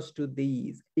brings us to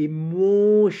these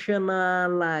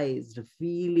emotionalized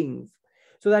feelings.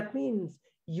 So that means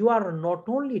you are not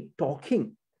only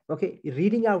talking, okay,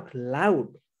 reading out loud,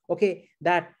 okay,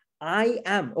 that I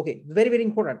am, okay, very, very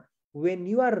important. When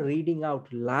you are reading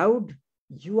out loud,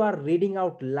 you are reading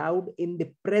out loud in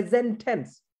the present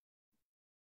tense.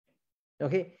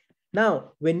 Okay,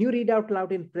 now when you read out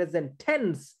loud in present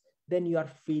tense, then you are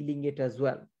feeling it as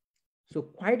well. So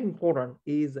quite important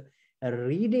is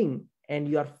reading and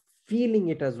you are feeling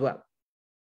it as well.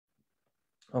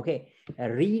 Okay,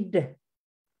 reading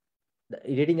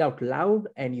out loud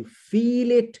and you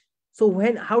feel it. So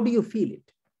how do you feel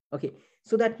it? Okay,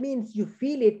 so that means you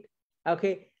feel it,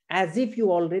 okay, as if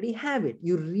you already have it.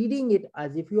 You're reading it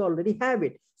as if you already have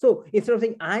it. So instead of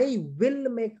saying, I will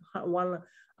make $1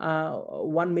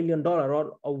 million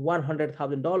or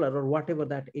 $100,000 or whatever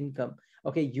that income,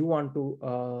 okay, you want to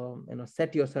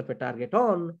set yourself a target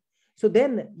on. So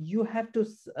then you have to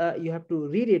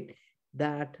read it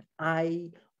that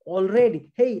I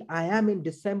already, hey, I am in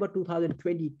December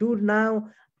 2022 now.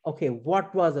 Okay,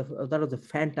 that was a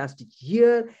fantastic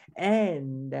year,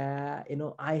 and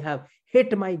I have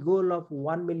hit my goal of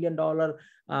 $1 million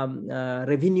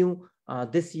revenue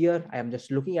this year. I am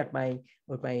just looking at my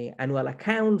annual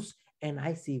accounts, and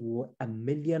I see $1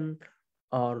 million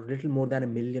or little more than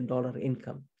 $1 million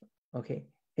income. Okay,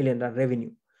 $1 million revenue.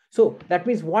 So that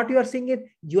means what you are seeing it,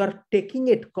 you are taking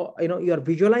it, you are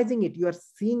visualizing it, you are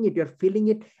seeing it, you are feeling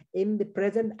it in the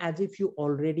present as if you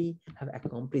already have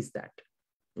accomplished that.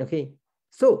 Okay,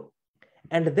 so,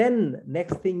 and then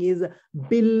next thing is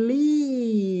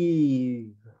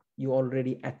believe you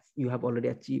have already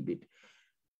achieved it.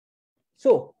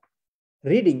 So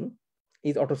reading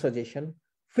is auto-suggestion,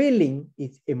 feeling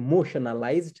is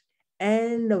emotionalized,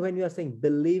 and when you are saying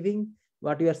believing,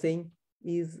 what you are saying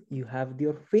is you have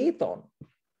your faith on.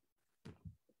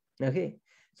 Okay,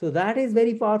 so that is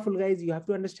very powerful, guys. You have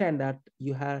to understand that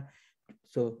you have,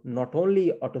 so not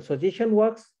only auto-suggestion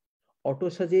works,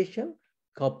 auto-suggestion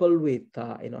coupled with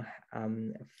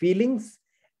feelings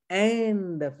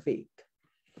and faith.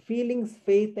 Feelings,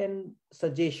 faith, and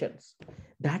suggestions.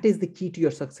 That is the key to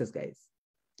your success, guys.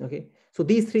 Okay, so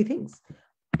these three things.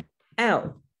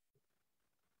 Now,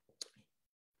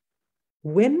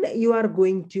 when you are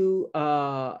going to,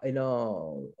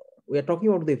 we are talking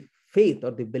about the faith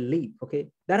or the belief. Okay,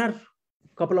 there are a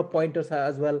couple of pointers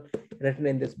as well written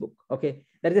in this book. Okay,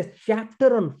 there is a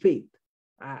chapter on faith.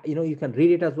 You can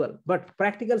read it as well, but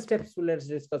practical steps, let's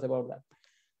discuss about that.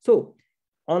 So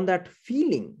on that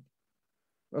feeling,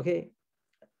 okay,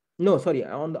 no, sorry,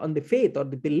 on the faith or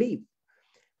the belief,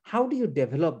 how do you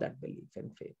develop that belief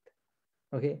and faith?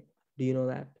 Okay, do you know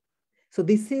that? So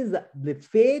this is the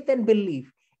faith and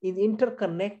belief is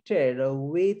interconnected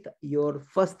with your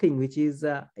first thing, which is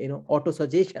auto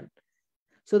suggestion.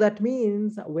 So that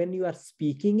means when you are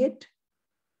speaking it,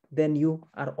 then you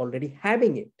are already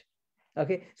having it.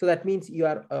 Okay, so that means you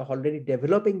are already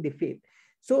developing the faith.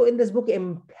 So in this book,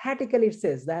 emphatically it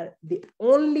says that the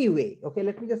only way, okay,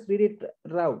 let me just read it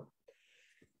out.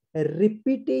 A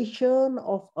repetition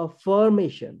of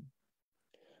affirmation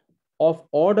of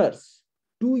orders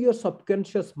to your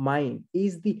subconscious mind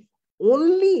is the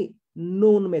only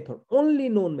known method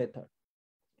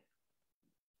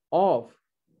of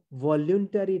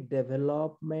voluntary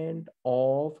development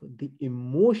of the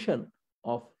emotion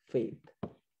of faith.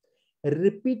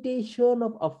 Repetition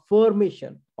of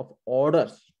affirmation of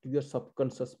orders to your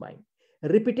subconscious mind.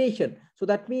 Repetition. So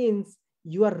that means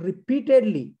you are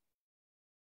repeatedly,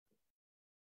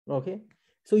 okay?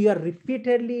 So you are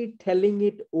repeatedly telling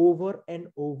it over and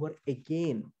over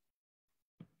again.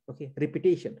 Okay,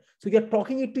 repetition. So you're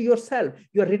talking it to yourself.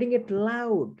 You're reading it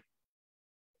loud.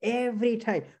 Every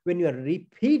time when you are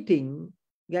repeating,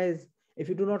 guys, if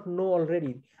you do not know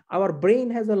already, our brain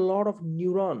has a lot of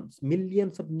neurons,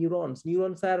 millions of neurons.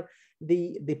 Neurons are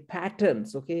the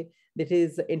patterns, okay, that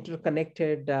is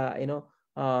interconnected,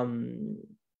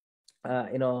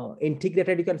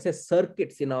 integrated, you can say,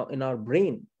 circuits in our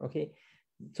brain, okay.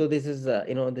 So this is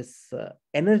this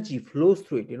energy flows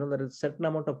through it. There is a certain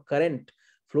amount of current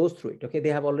flows through it. Okay, they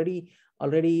have already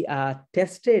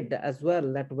tested as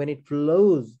well that when it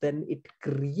flows, then it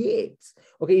creates.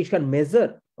 Okay, you can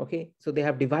measure. Okay, so they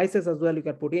have devices as well you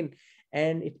can put in,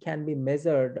 and it can be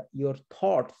measured your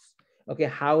thoughts. Okay,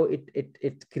 how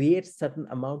it creates certain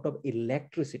amount of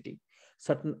electricity,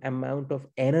 certain amount of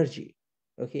energy.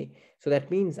 Okay, so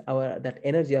that means that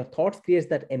energy, our thoughts creates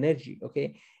that energy.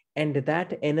 Okay, and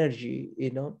that energy,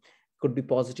 could be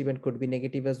positive and could be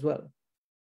negative as well.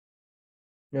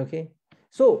 Okay,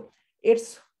 so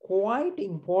it's quite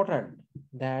important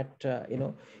that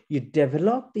you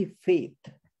develop the faith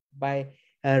by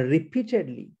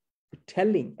repeatedly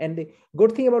telling. And the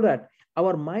good thing about that,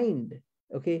 our mind,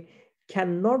 okay,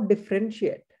 cannot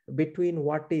differentiate between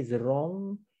what is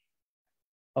wrong,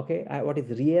 okay, what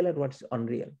is real and what is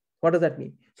unreal. What does that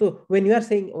mean? So when I'm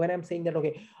saying that,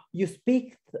 okay, you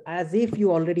speak as if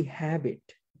you already have it.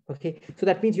 Okay, so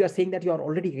that means you are saying that you are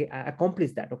already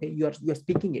accomplished that. Okay, you are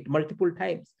speaking it multiple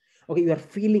times. Okay, you are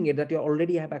feeling it that you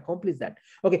already have accomplished that.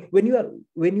 Okay, when you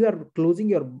are closing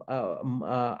your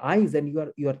eyes and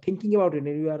you are thinking about it,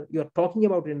 and you are talking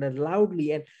about it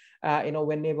loudly, and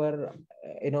whenever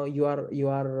you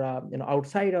are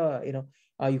outside,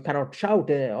 you cannot shout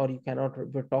or you cannot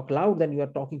talk loud, then you are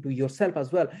talking to yourself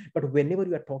as well. But whenever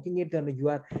you are talking it, then you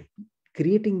are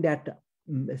creating that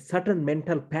certain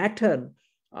mental pattern,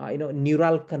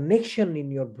 neural connection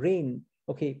in your brain.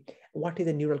 Okay, what is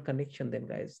a neural connection then,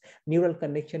 guys? Neural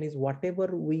connection is whatever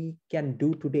we can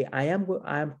do today. I am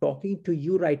talking to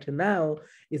you right now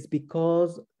is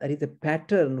because there is a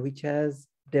pattern which has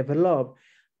developed,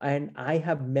 and I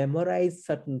have memorized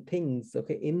certain things,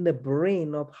 okay, in the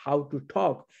brain of how to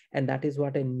talk, and that is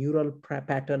what a neural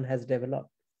pattern has developed.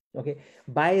 Okay,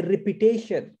 by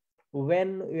repetition.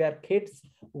 When we are kids,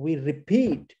 we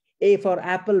repeat A for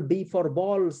apple, B for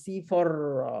ball, C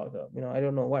for I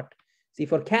don't know what, C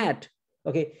for cat.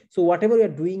 Okay, so whatever you're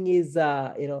doing is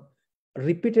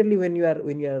repeatedly when you are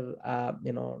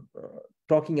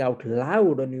talking out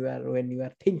loud, and when you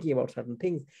are thinking about certain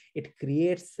things, it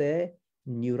creates a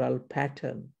neural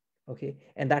pattern. Okay,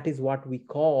 and that is what we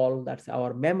call, that's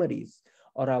our memories,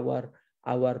 or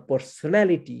our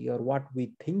personality, or what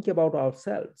we think about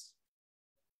ourselves.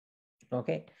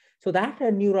 Okay, so that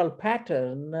neural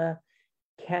pattern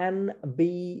can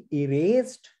be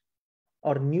erased,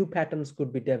 or new patterns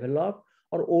could be developed,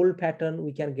 or old pattern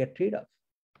we can get rid of.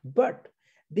 But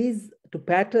these two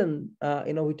pattern,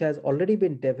 which has already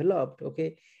been developed,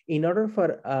 okay, in order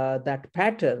for that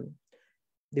pattern,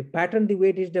 the way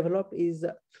it is developed is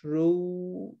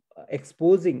through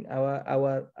exposing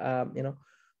our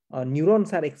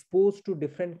neurons are exposed to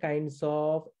different kinds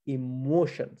of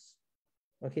emotions.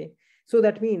 Okay, so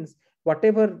that means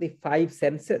whatever the five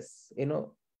senses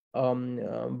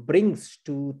brings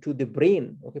to the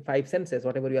brain. Okay, five senses,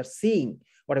 whatever you are seeing,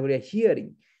 whatever you are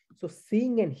hearing. So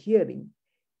seeing and hearing,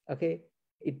 okay,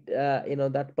 it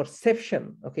that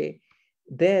perception, okay,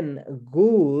 then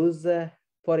goes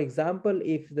for example,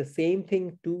 if the same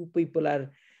thing two people are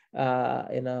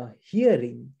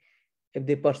hearing, if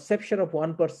the perception of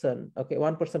one person, okay,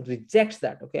 one person rejects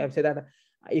that. Okay, I'm saying that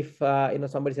if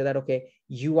somebody says that, okay,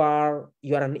 you are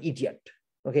an idiot.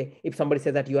 Okay, if somebody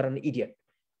says that you are an idiot,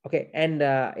 Okay, and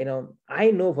I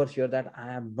know for sure that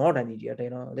I am not an idiot.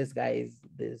 This guy is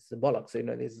this bollocks.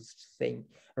 This is saying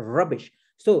rubbish.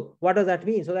 So what does that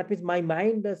mean? So that means my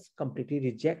mind does completely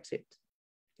rejects it.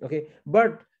 Okay,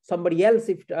 but somebody else,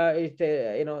 if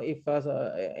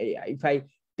I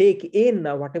take in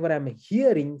whatever I'm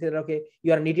hearing, say, okay,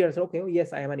 you are an idiot. So, okay, oh,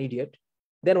 yes, I am an idiot.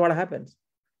 Then what happens?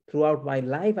 Throughout my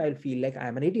life, I'll feel like I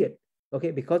am an idiot. Okay,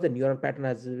 because the neural pattern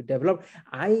has developed,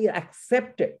 I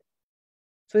accept it.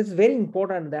 So it's very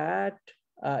important that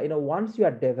once you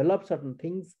have developed certain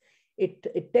things,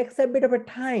 it takes a bit of a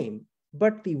time,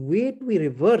 but the way we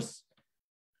reverse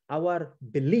our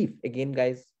belief, again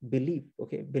guys, belief,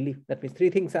 okay, belief, that means three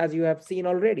things as you have seen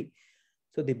already.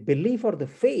 So the belief or the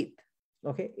faith,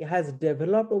 okay, it has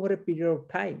developed over a period of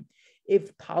time.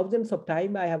 If thousands of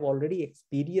time I have already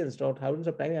experienced, or thousands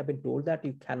of time I have been told that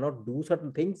you cannot do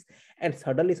certain things, and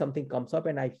suddenly something comes up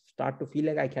and I start to feel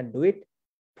like I can do it,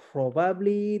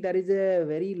 probably there is a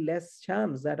very less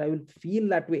chance that I will feel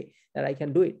that way, that I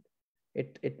can do it.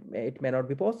 It may not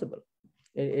be possible.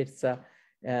 It's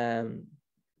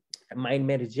mind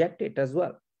may reject it as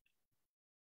well.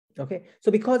 Okay, so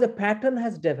because a pattern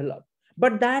has developed,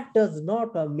 but that does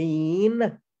not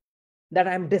mean that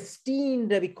I'm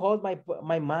destined, because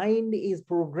my mind is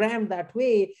programmed that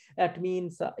way. That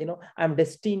means I'm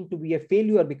destined to be a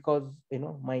failure because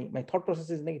my thought process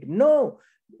is negative. No.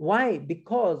 Why?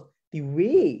 Because the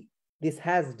way this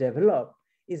has developed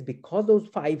is because those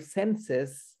five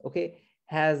senses, okay,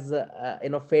 has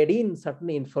fed in certain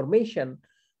information,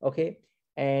 okay,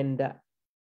 and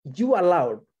you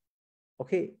allowed,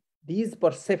 okay, these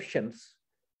perceptions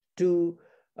to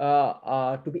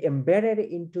be embedded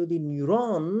into the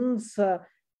neurons,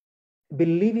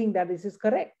 believing that this is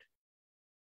correct.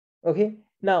 Okay,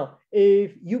 now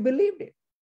if you believed it,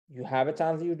 you have a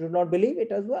chance you do not believe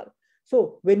it as well.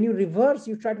 So when you reverse,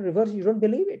 you try to reverse, you don't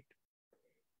believe it.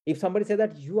 If somebody says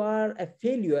that you are a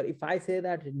failure, if I say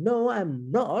that no,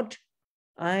 I'm not,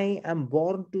 I am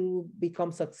born to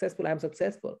become successful, I'm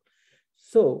successful.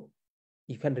 So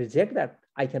you can reject that,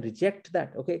 I can reject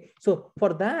that. Okay, so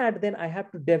for that, then I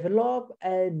have to develop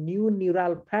a new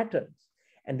neural patterns,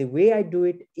 and the way I do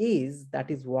it is,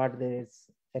 that is what this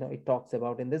it talks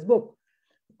about in this book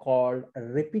called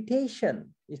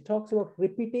repetition. It talks about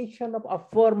repetition of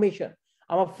affirmation.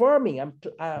 I'm affirming.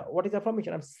 What is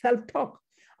affirmation? I'm self-talk.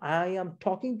 I am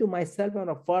talking to myself and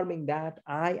affirming that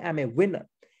I am a winner.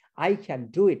 I can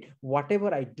do it.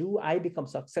 Whatever I do, I become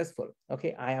successful.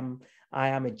 Okay, I am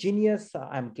a genius.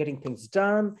 I'm getting things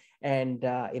done, and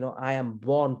I am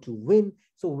born to win.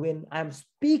 So when I'm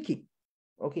speaking,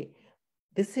 okay,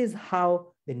 this is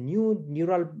how the new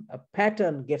neural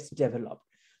pattern gets developed.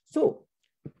 So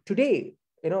today,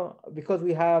 because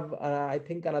we have, I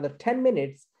think, another 10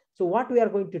 minutes. So what we are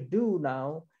going to do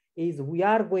now is we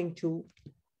are going to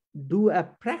do a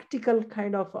practical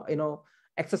kind of,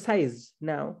 exercise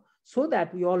now, so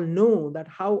that we all know that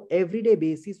how everyday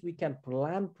basis we can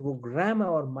program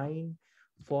our mind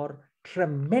for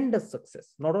tremendous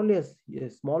success, not only a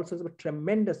small success, but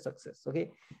tremendous success. Okay,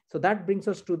 so that brings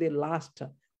us to the last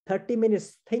 30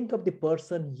 minutes. Think of the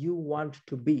person you want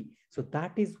to be. So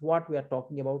that is what we are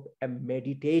talking about, a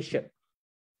meditation.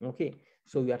 Okay,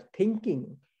 so we are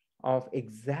thinking of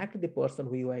exactly the person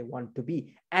who I want to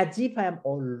be, as if I am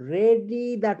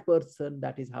already that person.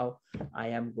 That is how I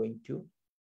am going to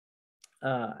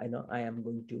I am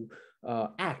going to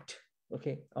act,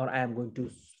 okay, or I am going to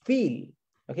feel.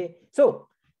 Okay, so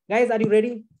guys, are you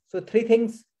ready? So three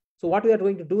things. So what we are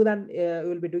going to do then, we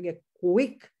will be doing a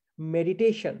quick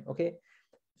meditation, okay,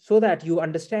 so that you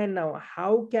understand now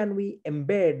how can we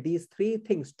embed these three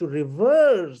things to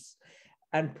reverse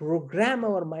and program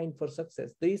our mind for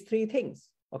success. These three things,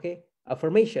 okay,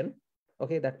 affirmation,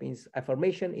 okay, that means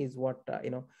affirmation is what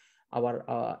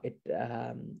it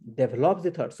develops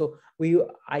the thought. So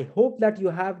I hope that you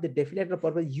have the definite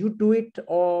purpose. You do it,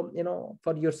 or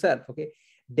for yourself. Okay,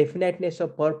 definiteness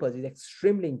of purpose is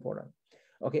extremely important.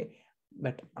 Okay,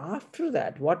 but after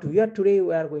that, what we are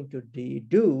going to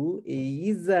do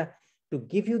is to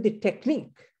give you the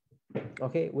technique,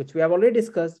 okay, which we have already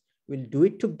discussed. We'll do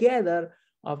it together,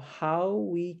 of how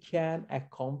we can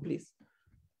accomplish,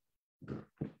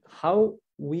 how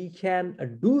we can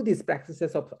do these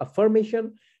practices of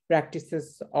affirmation,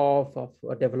 practices of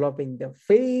developing the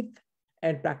faith,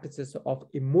 and practices of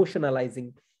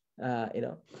emotionalizing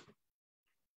our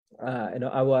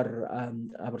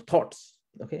thoughts.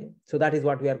 Okay, so that is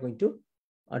what we are going to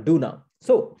do now.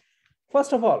 So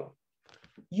first of all,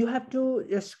 you have to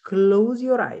just close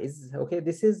your eyes. Okay,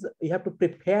 this is, you have to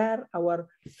prepare our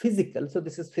physical. So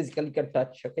this is physical, you can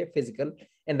touch, okay, physical,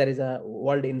 and there is a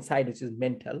world inside which is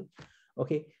mental.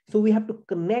 Okay, so we have to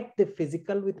connect the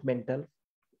physical with mental,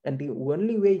 and the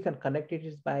only way you can connect it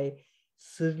is by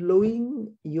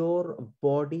slowing your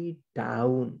body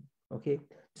down. Okay,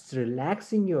 just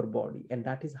relaxing your body, and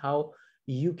that is how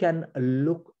you can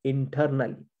look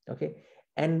internally. Okay,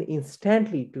 and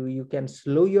instantly too, you can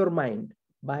slow your mind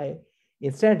by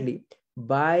instantly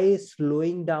by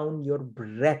slowing down your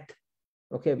breath.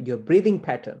 Okay, your breathing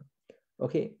pattern.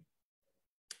 Okay,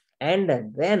 and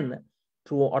then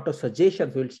through auto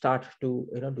suggestions we'll start to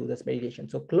do this meditation.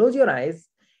 So close your eyes,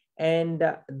 and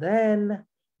then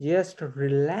just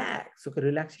relax. Okay,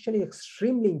 relaxation is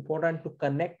extremely important to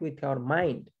connect with your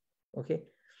mind. Okay,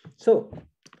 so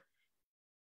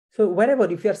wherever,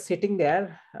 if you're sitting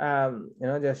there,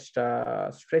 just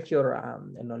stretch your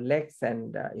legs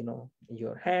and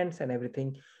your hands and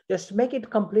everything. Just make it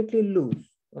completely loose.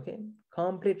 Okay,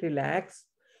 complete relax.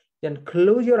 Then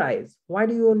close your eyes. Why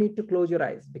do you need to close your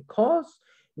eyes? Because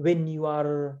when you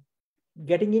are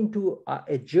getting into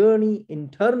a journey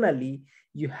internally,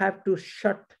 you have to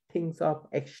shut things off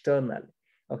externally.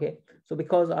 Okay, so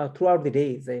because throughout the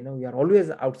days, we are always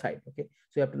outside. Okay,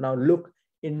 so you have to now look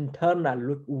internal,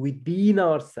 look within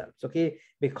ourselves. Okay,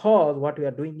 because what we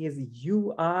are doing is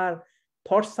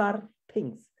thoughts are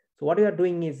things. So what we are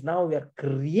doing is now we are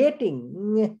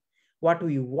creating what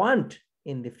we want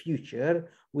in the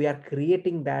future. We are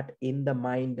creating that in the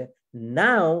mind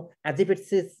now, as if it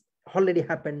is already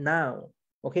happened now.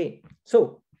 Okay,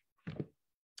 so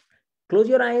close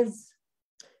your eyes,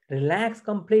 relax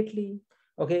completely.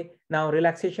 Okay, now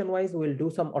relaxation wise, we'll do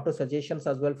some auto suggestions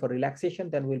as well for relaxation.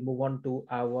 Then we'll move on to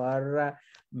our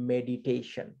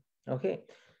meditation. Okay,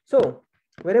 so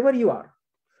wherever you are,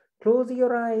 close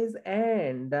your eyes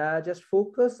and just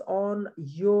focus on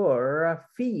your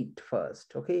feet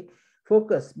first. Okay,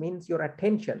 focus means your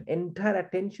attention, entire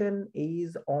attention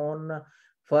is on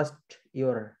first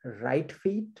your right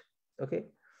feet. Okay,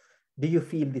 do you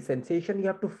feel the sensation? You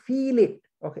have to feel it.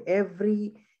 Okay,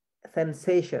 every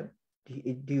sensation.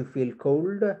 Do you feel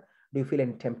cold? Do you feel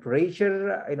any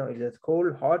temperature? Is it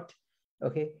cold, hot?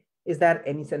 Okay, is there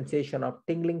any sensation of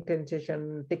tingling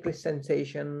sensation, ticklish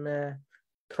sensation,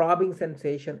 throbbing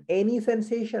sensation, any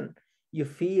sensation you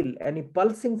feel, any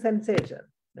pulsing sensation?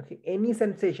 Okay, any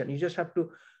sensation, you just have to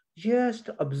just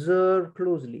observe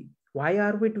closely. Why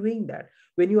are we doing that?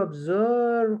 When you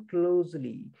observe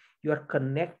closely, you are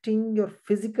connecting your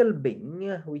physical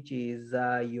being, which is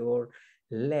your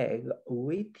leg,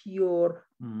 with your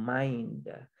mind.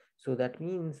 So that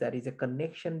means there is a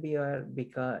connection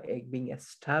being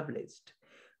established.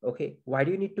 Okay, why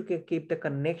do you need to keep the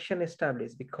connection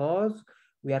established? Because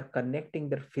we are connecting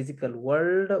the physical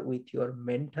world with your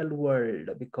mental world,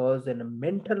 because in a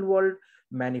mental world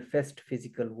manifest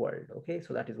physical world. Okay,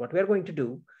 so that is what we are going to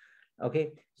do.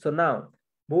 Okay, so now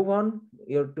move on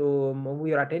to move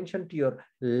your attention to your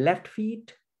left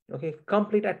feet. Okay,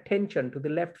 complete attention to the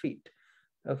left feet.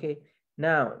 Okay,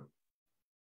 now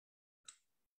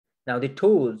the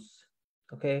toes.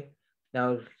 Okay,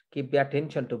 now keep the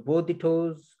attention to both the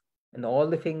toes and all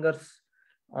the fingers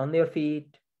on your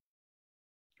feet.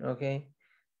 Okay,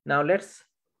 now let's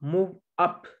move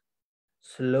up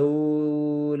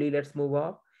slowly. Let's move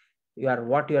up.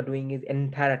 What you are doing is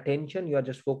entire attention. You are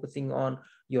just focusing on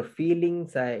your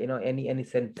feelings, any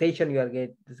sensation you are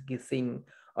getting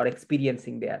or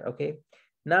experiencing there. Okay,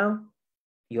 now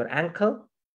your ankle.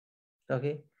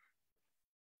 Okay,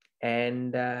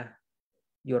 and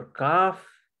your calf,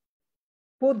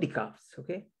 both the calves.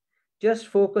 Okay, just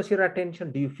focus your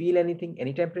attention. Do you feel anything,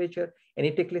 any temperature,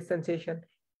 any ticklish sensation?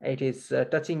 It is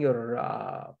touching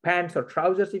your pants or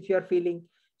trousers if you are feeling.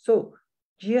 So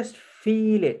just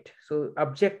feel it. So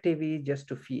objective is just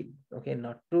to feel. Okay,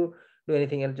 not to do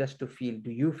anything else, just to feel.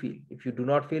 Do you feel? If you do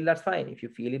not feel, that's fine. If you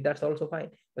feel it, that's also fine.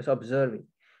 Just observing.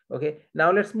 Okay,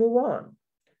 now let's move on.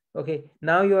 Okay,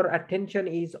 now your attention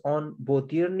is on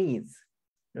both your knees.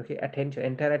 Okay, attention,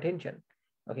 entire attention.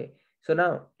 Okay, so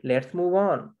now let's move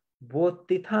on. Both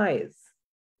the thighs.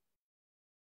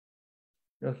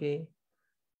 Okay,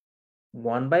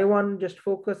 one by one, just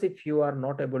focus if you are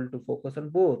not able to focus on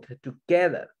both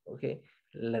together. Okay,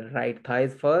 right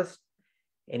thighs first.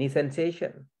 Any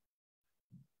sensation?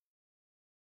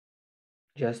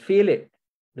 Just feel it.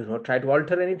 Do not try to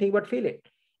alter anything, but feel it.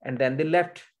 And then the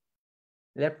left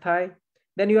thigh.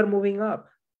 Then you are moving up.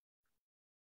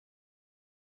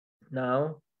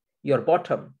 Now your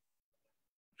bottom.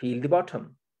 Feel the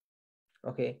bottom.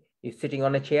 Okay, you're sitting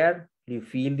on a chair. Do you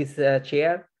feel this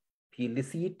chair? Feel the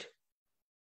seat.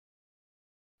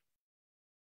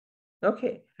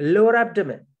 Okay, lower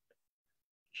abdomen.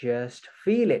 Just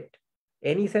feel it.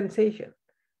 Any sensation?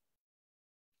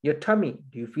 Your tummy,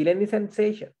 do you feel any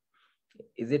sensation?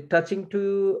 Is it touching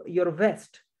to your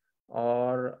vest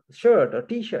or shirt or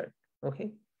t-shirt?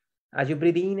 Okay. As you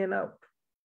breathe in and out,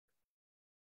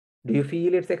 do you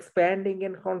feel it's expanding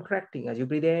and contracting as you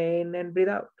breathe in and breathe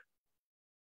out?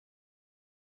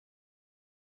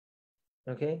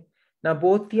 Okay. Now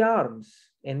both the arms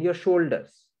and your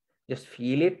shoulders, just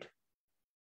feel it.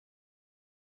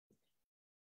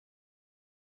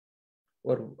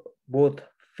 Or both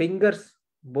fingers,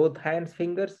 both hands,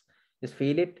 fingers, just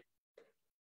feel it.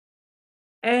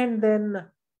 And then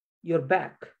your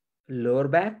back, lower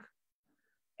back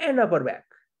and upper back.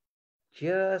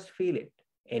 Just feel it.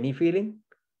 Any feeling?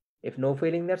 If no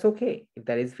feeling, that's okay. If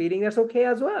there is feeling, that's okay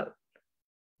as well.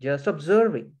 Just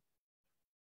observing.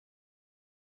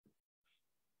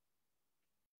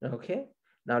 Okay.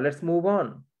 Now let's move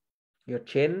on. Your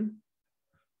chin,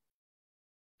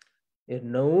 your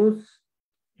nose,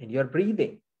 and your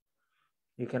breathing.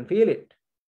 You can feel it.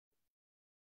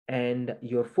 And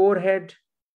your forehead,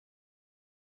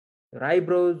 your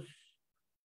eyebrows.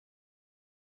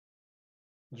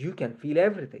 You can feel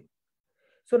everything.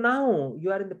 So now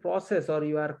you are in the process, or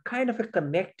you are kind of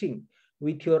connecting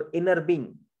with your inner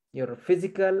being. Your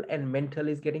physical and mental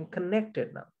is getting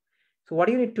connected now. So what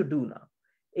you need to do now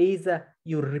is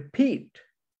you repeat,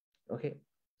 okay,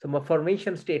 some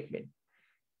affirmation statement.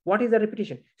 What is the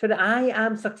repetition? So that I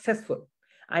am successful.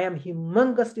 I am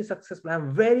humongously successful.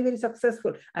 I'm very, very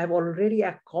successful. I have already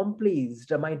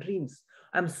accomplished my dreams.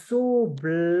 I'm so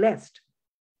blessed.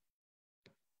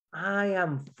 I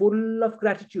am full of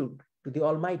gratitude to the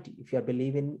Almighty. If you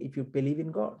believe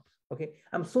in God, okay.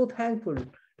 I'm so thankful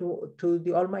to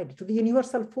the Almighty, to the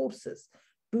universal forces,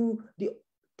 to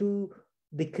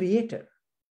the Creator,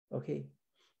 okay,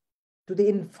 to the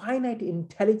infinite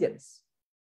intelligence,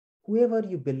 whoever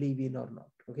you believe in or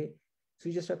not, okay. So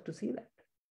you just have to see that.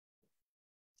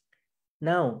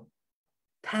 Now,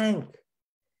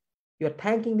 you're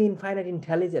thanking the infinite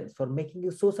intelligence for making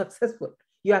you so successful.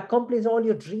 You accomplished all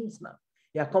your dreams now.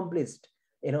 You accomplished,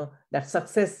 that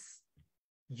success.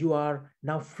 You are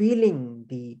now feeling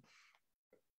the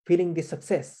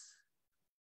success.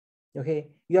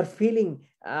 Okay, you are feeling,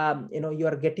 you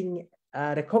are getting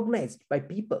recognized by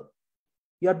people.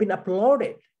 You have been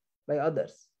applauded by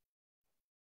others.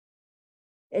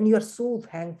 And you are so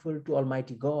thankful to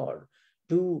Almighty God,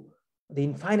 to the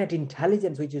infinite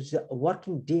intelligence, which is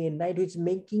working day and night, which is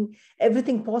making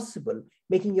everything possible,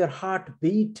 making your heart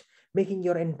beat, making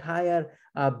your entire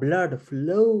blood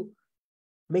flow,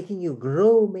 making you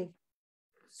grow,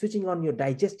 switching on your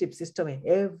digestive system.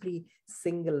 Every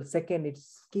single second, it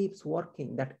keeps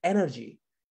working, that energy.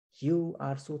 You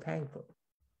are so thankful.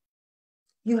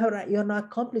 You're an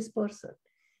accomplished person.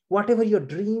 Whatever your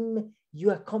dream,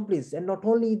 you accomplish. And not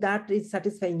only that is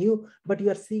satisfying you, but you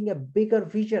are seeing a bigger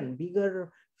vision,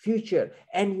 bigger future,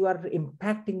 and you are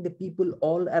impacting the people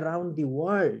all around the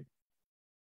world.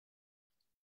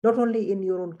 Not only in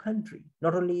your own country,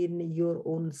 not only in your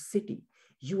own city,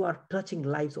 you are touching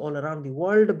lives all around the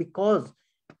world because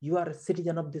you are a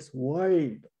citizen of this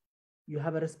world. You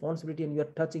have a responsibility and you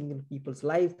are touching in people's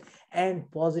lives, and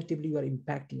positively you are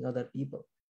impacting other people.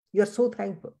 You are so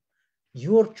thankful.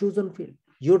 Your chosen field,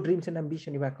 your dreams and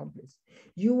ambition you have accomplished.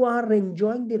 You are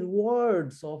enjoying the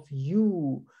rewards of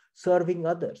you serving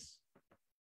others.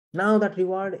 Now that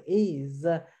reward is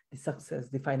the success,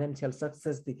 the financial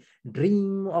success, the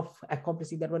dream of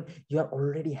accomplishing that one. You are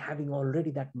already having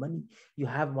that money. You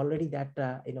have already that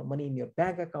money in your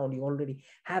bank account. You already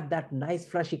have that nice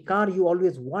flashy car you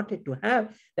always wanted to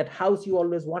have, that house you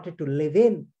always wanted to live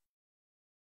in,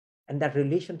 and that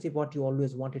relationship what you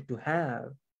always wanted to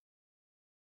have,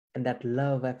 and that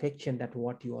love, affection, that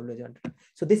what you always want.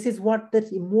 So this is what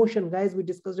that emotion, guys, we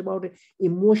discussed about it.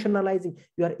 Emotionalizing.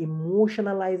 You are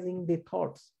emotionalizing the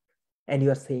thoughts, and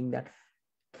you are saying that,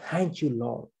 thank you,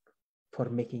 Lord, for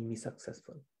making me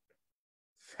successful.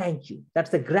 Thank you. That's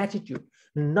the gratitude.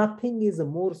 Nothing is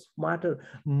more smarter,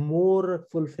 more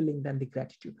fulfilling than the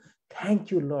gratitude.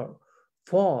 Thank you, Lord,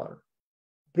 for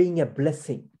being a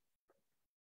blessing,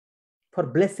 for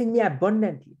blessing me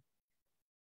abundantly,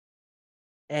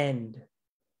 and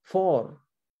for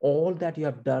all that you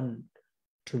have done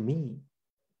to me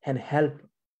and help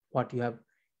what you have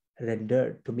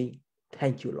rendered to me.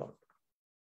 Thank you, Lord.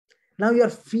 Now you are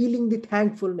feeling the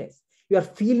thankfulness. You are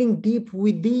feeling deep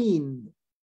within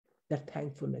that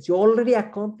thankfulness. You already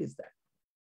accomplished that.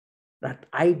 But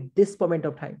at this moment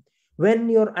of time, when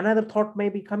your another thought may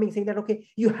be coming saying that, okay,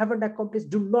 you haven't accomplished,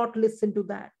 do not listen to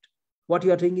that. What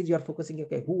you are doing is you are focusing,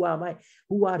 okay, who am I?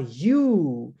 Who are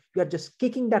you? You are just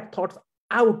kicking that thought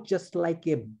out just like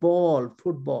a ball,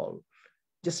 football,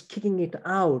 just kicking it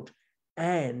out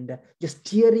and just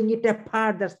tearing it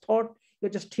apart. That thought,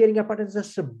 you're just tearing apart and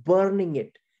just burning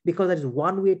it, because there is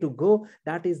one way to go.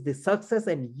 That is the success,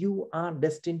 and you are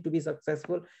destined to be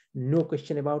successful. No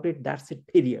question about it. That's it,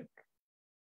 period.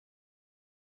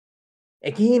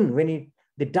 Again, when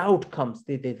the doubt comes,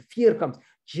 the fear comes,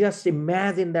 just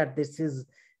imagine that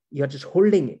you're just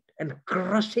holding it and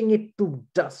crushing it to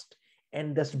dust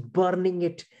and just burning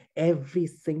it. Every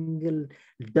single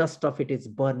dust of it is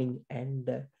burning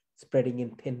and spreading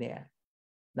in thin air.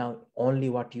 Now,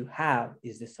 only what you have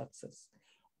is the success.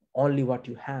 Only what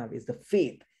you have is the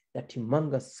faith, that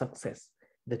humongous success,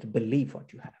 that believe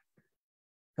what you have.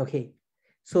 Okay.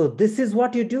 So this is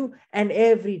what you do. And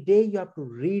every day you have to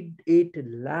read it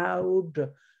loud,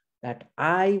 that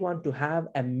I want to have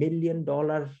 $1 million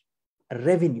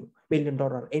revenue, $1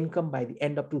 million income by the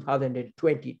end of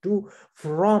 2022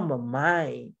 from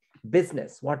my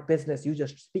business. What business? You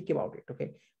just speak about it.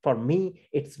 Okay. For me,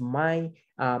 it's my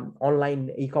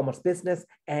online e-commerce business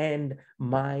and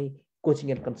my coaching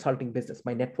and consulting business,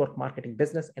 my network marketing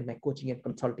business and my coaching and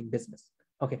consulting business.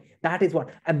 Okay. That is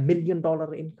what $1 million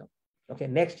income. Okay,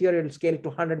 next year it will scale to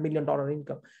 $100 million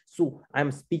income. So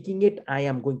I'm speaking it. I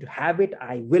am going to have it.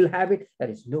 I will have it. There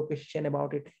is no question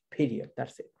about it, period.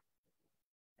 That's it.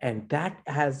 And that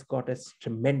has got a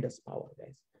tremendous power,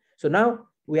 guys. So now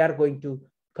we are going to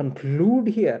conclude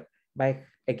here by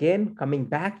again coming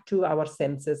back to our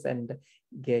senses and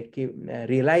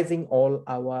realizing all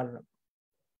our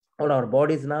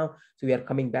bodies now. So we are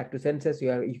coming back to senses.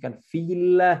 You can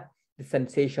feel the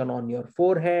sensation on your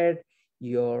forehead,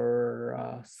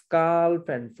 your scalp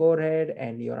and forehead,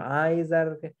 and your eyes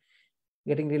are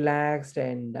getting relaxed,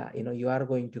 and you are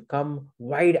going to come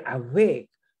wide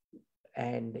awake,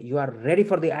 and you are ready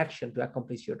for the action to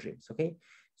accomplish your dreams. Okay,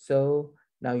 so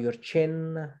now your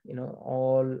chin,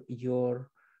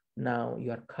 now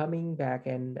you are coming back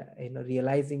and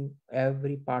realizing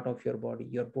every part of your body,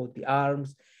 both the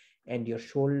arms and your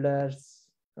shoulders.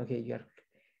 Okay, you're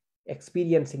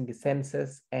experiencing the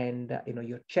senses, and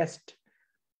your chest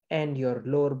and your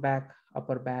lower back,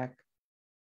 upper back,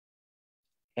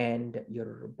 and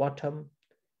your bottom,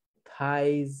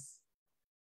 thighs,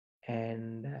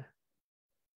 and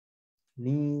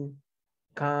knee,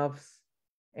 calves,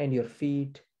 and your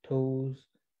feet, toes.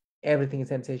 Everything is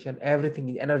sensation, everything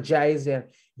is energized, and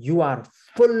you are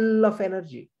full of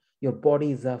energy. Your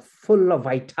body is full of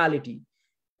vitality,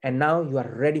 and now you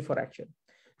are ready for action.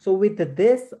 So with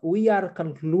this, we are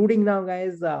concluding now,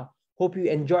 guys. Hope you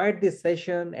enjoyed this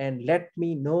session, and let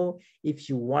me know if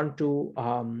you want to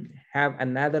have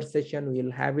another session.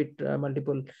 We'll have it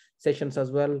multiple sessions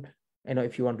as well.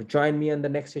 If you want to join me on the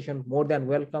next session, more than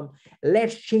welcome.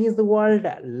 Let's change the world.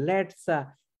 Let's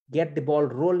get the ball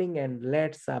rolling, and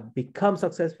let's become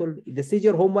successful. This is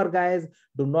your homework, guys.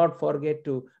 Do not forget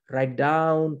to write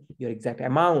down your exact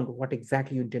amount, what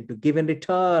exactly you intend to give in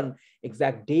return,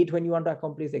 exact date when you want to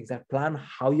accomplish, exact plan,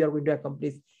 how you're going to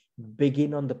accomplish.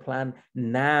 Begin on the plan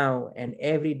now, and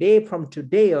every day from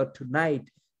today or tonight,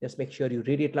 just make sure you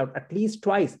read it loud at least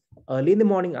twice, early in the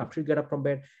morning after you get up from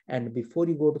bed, and before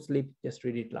you go to sleep, just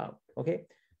read it loud. Okay,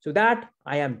 so that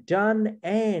I am done,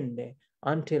 and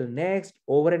until next,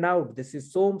 over and out. This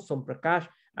is Som Prakash.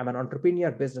 I'm an entrepreneur,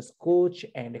 business coach,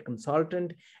 and a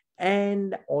consultant,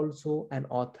 and also an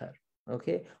author.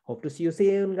 Okay, hope to see you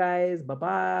soon, guys.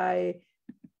 Bye-bye.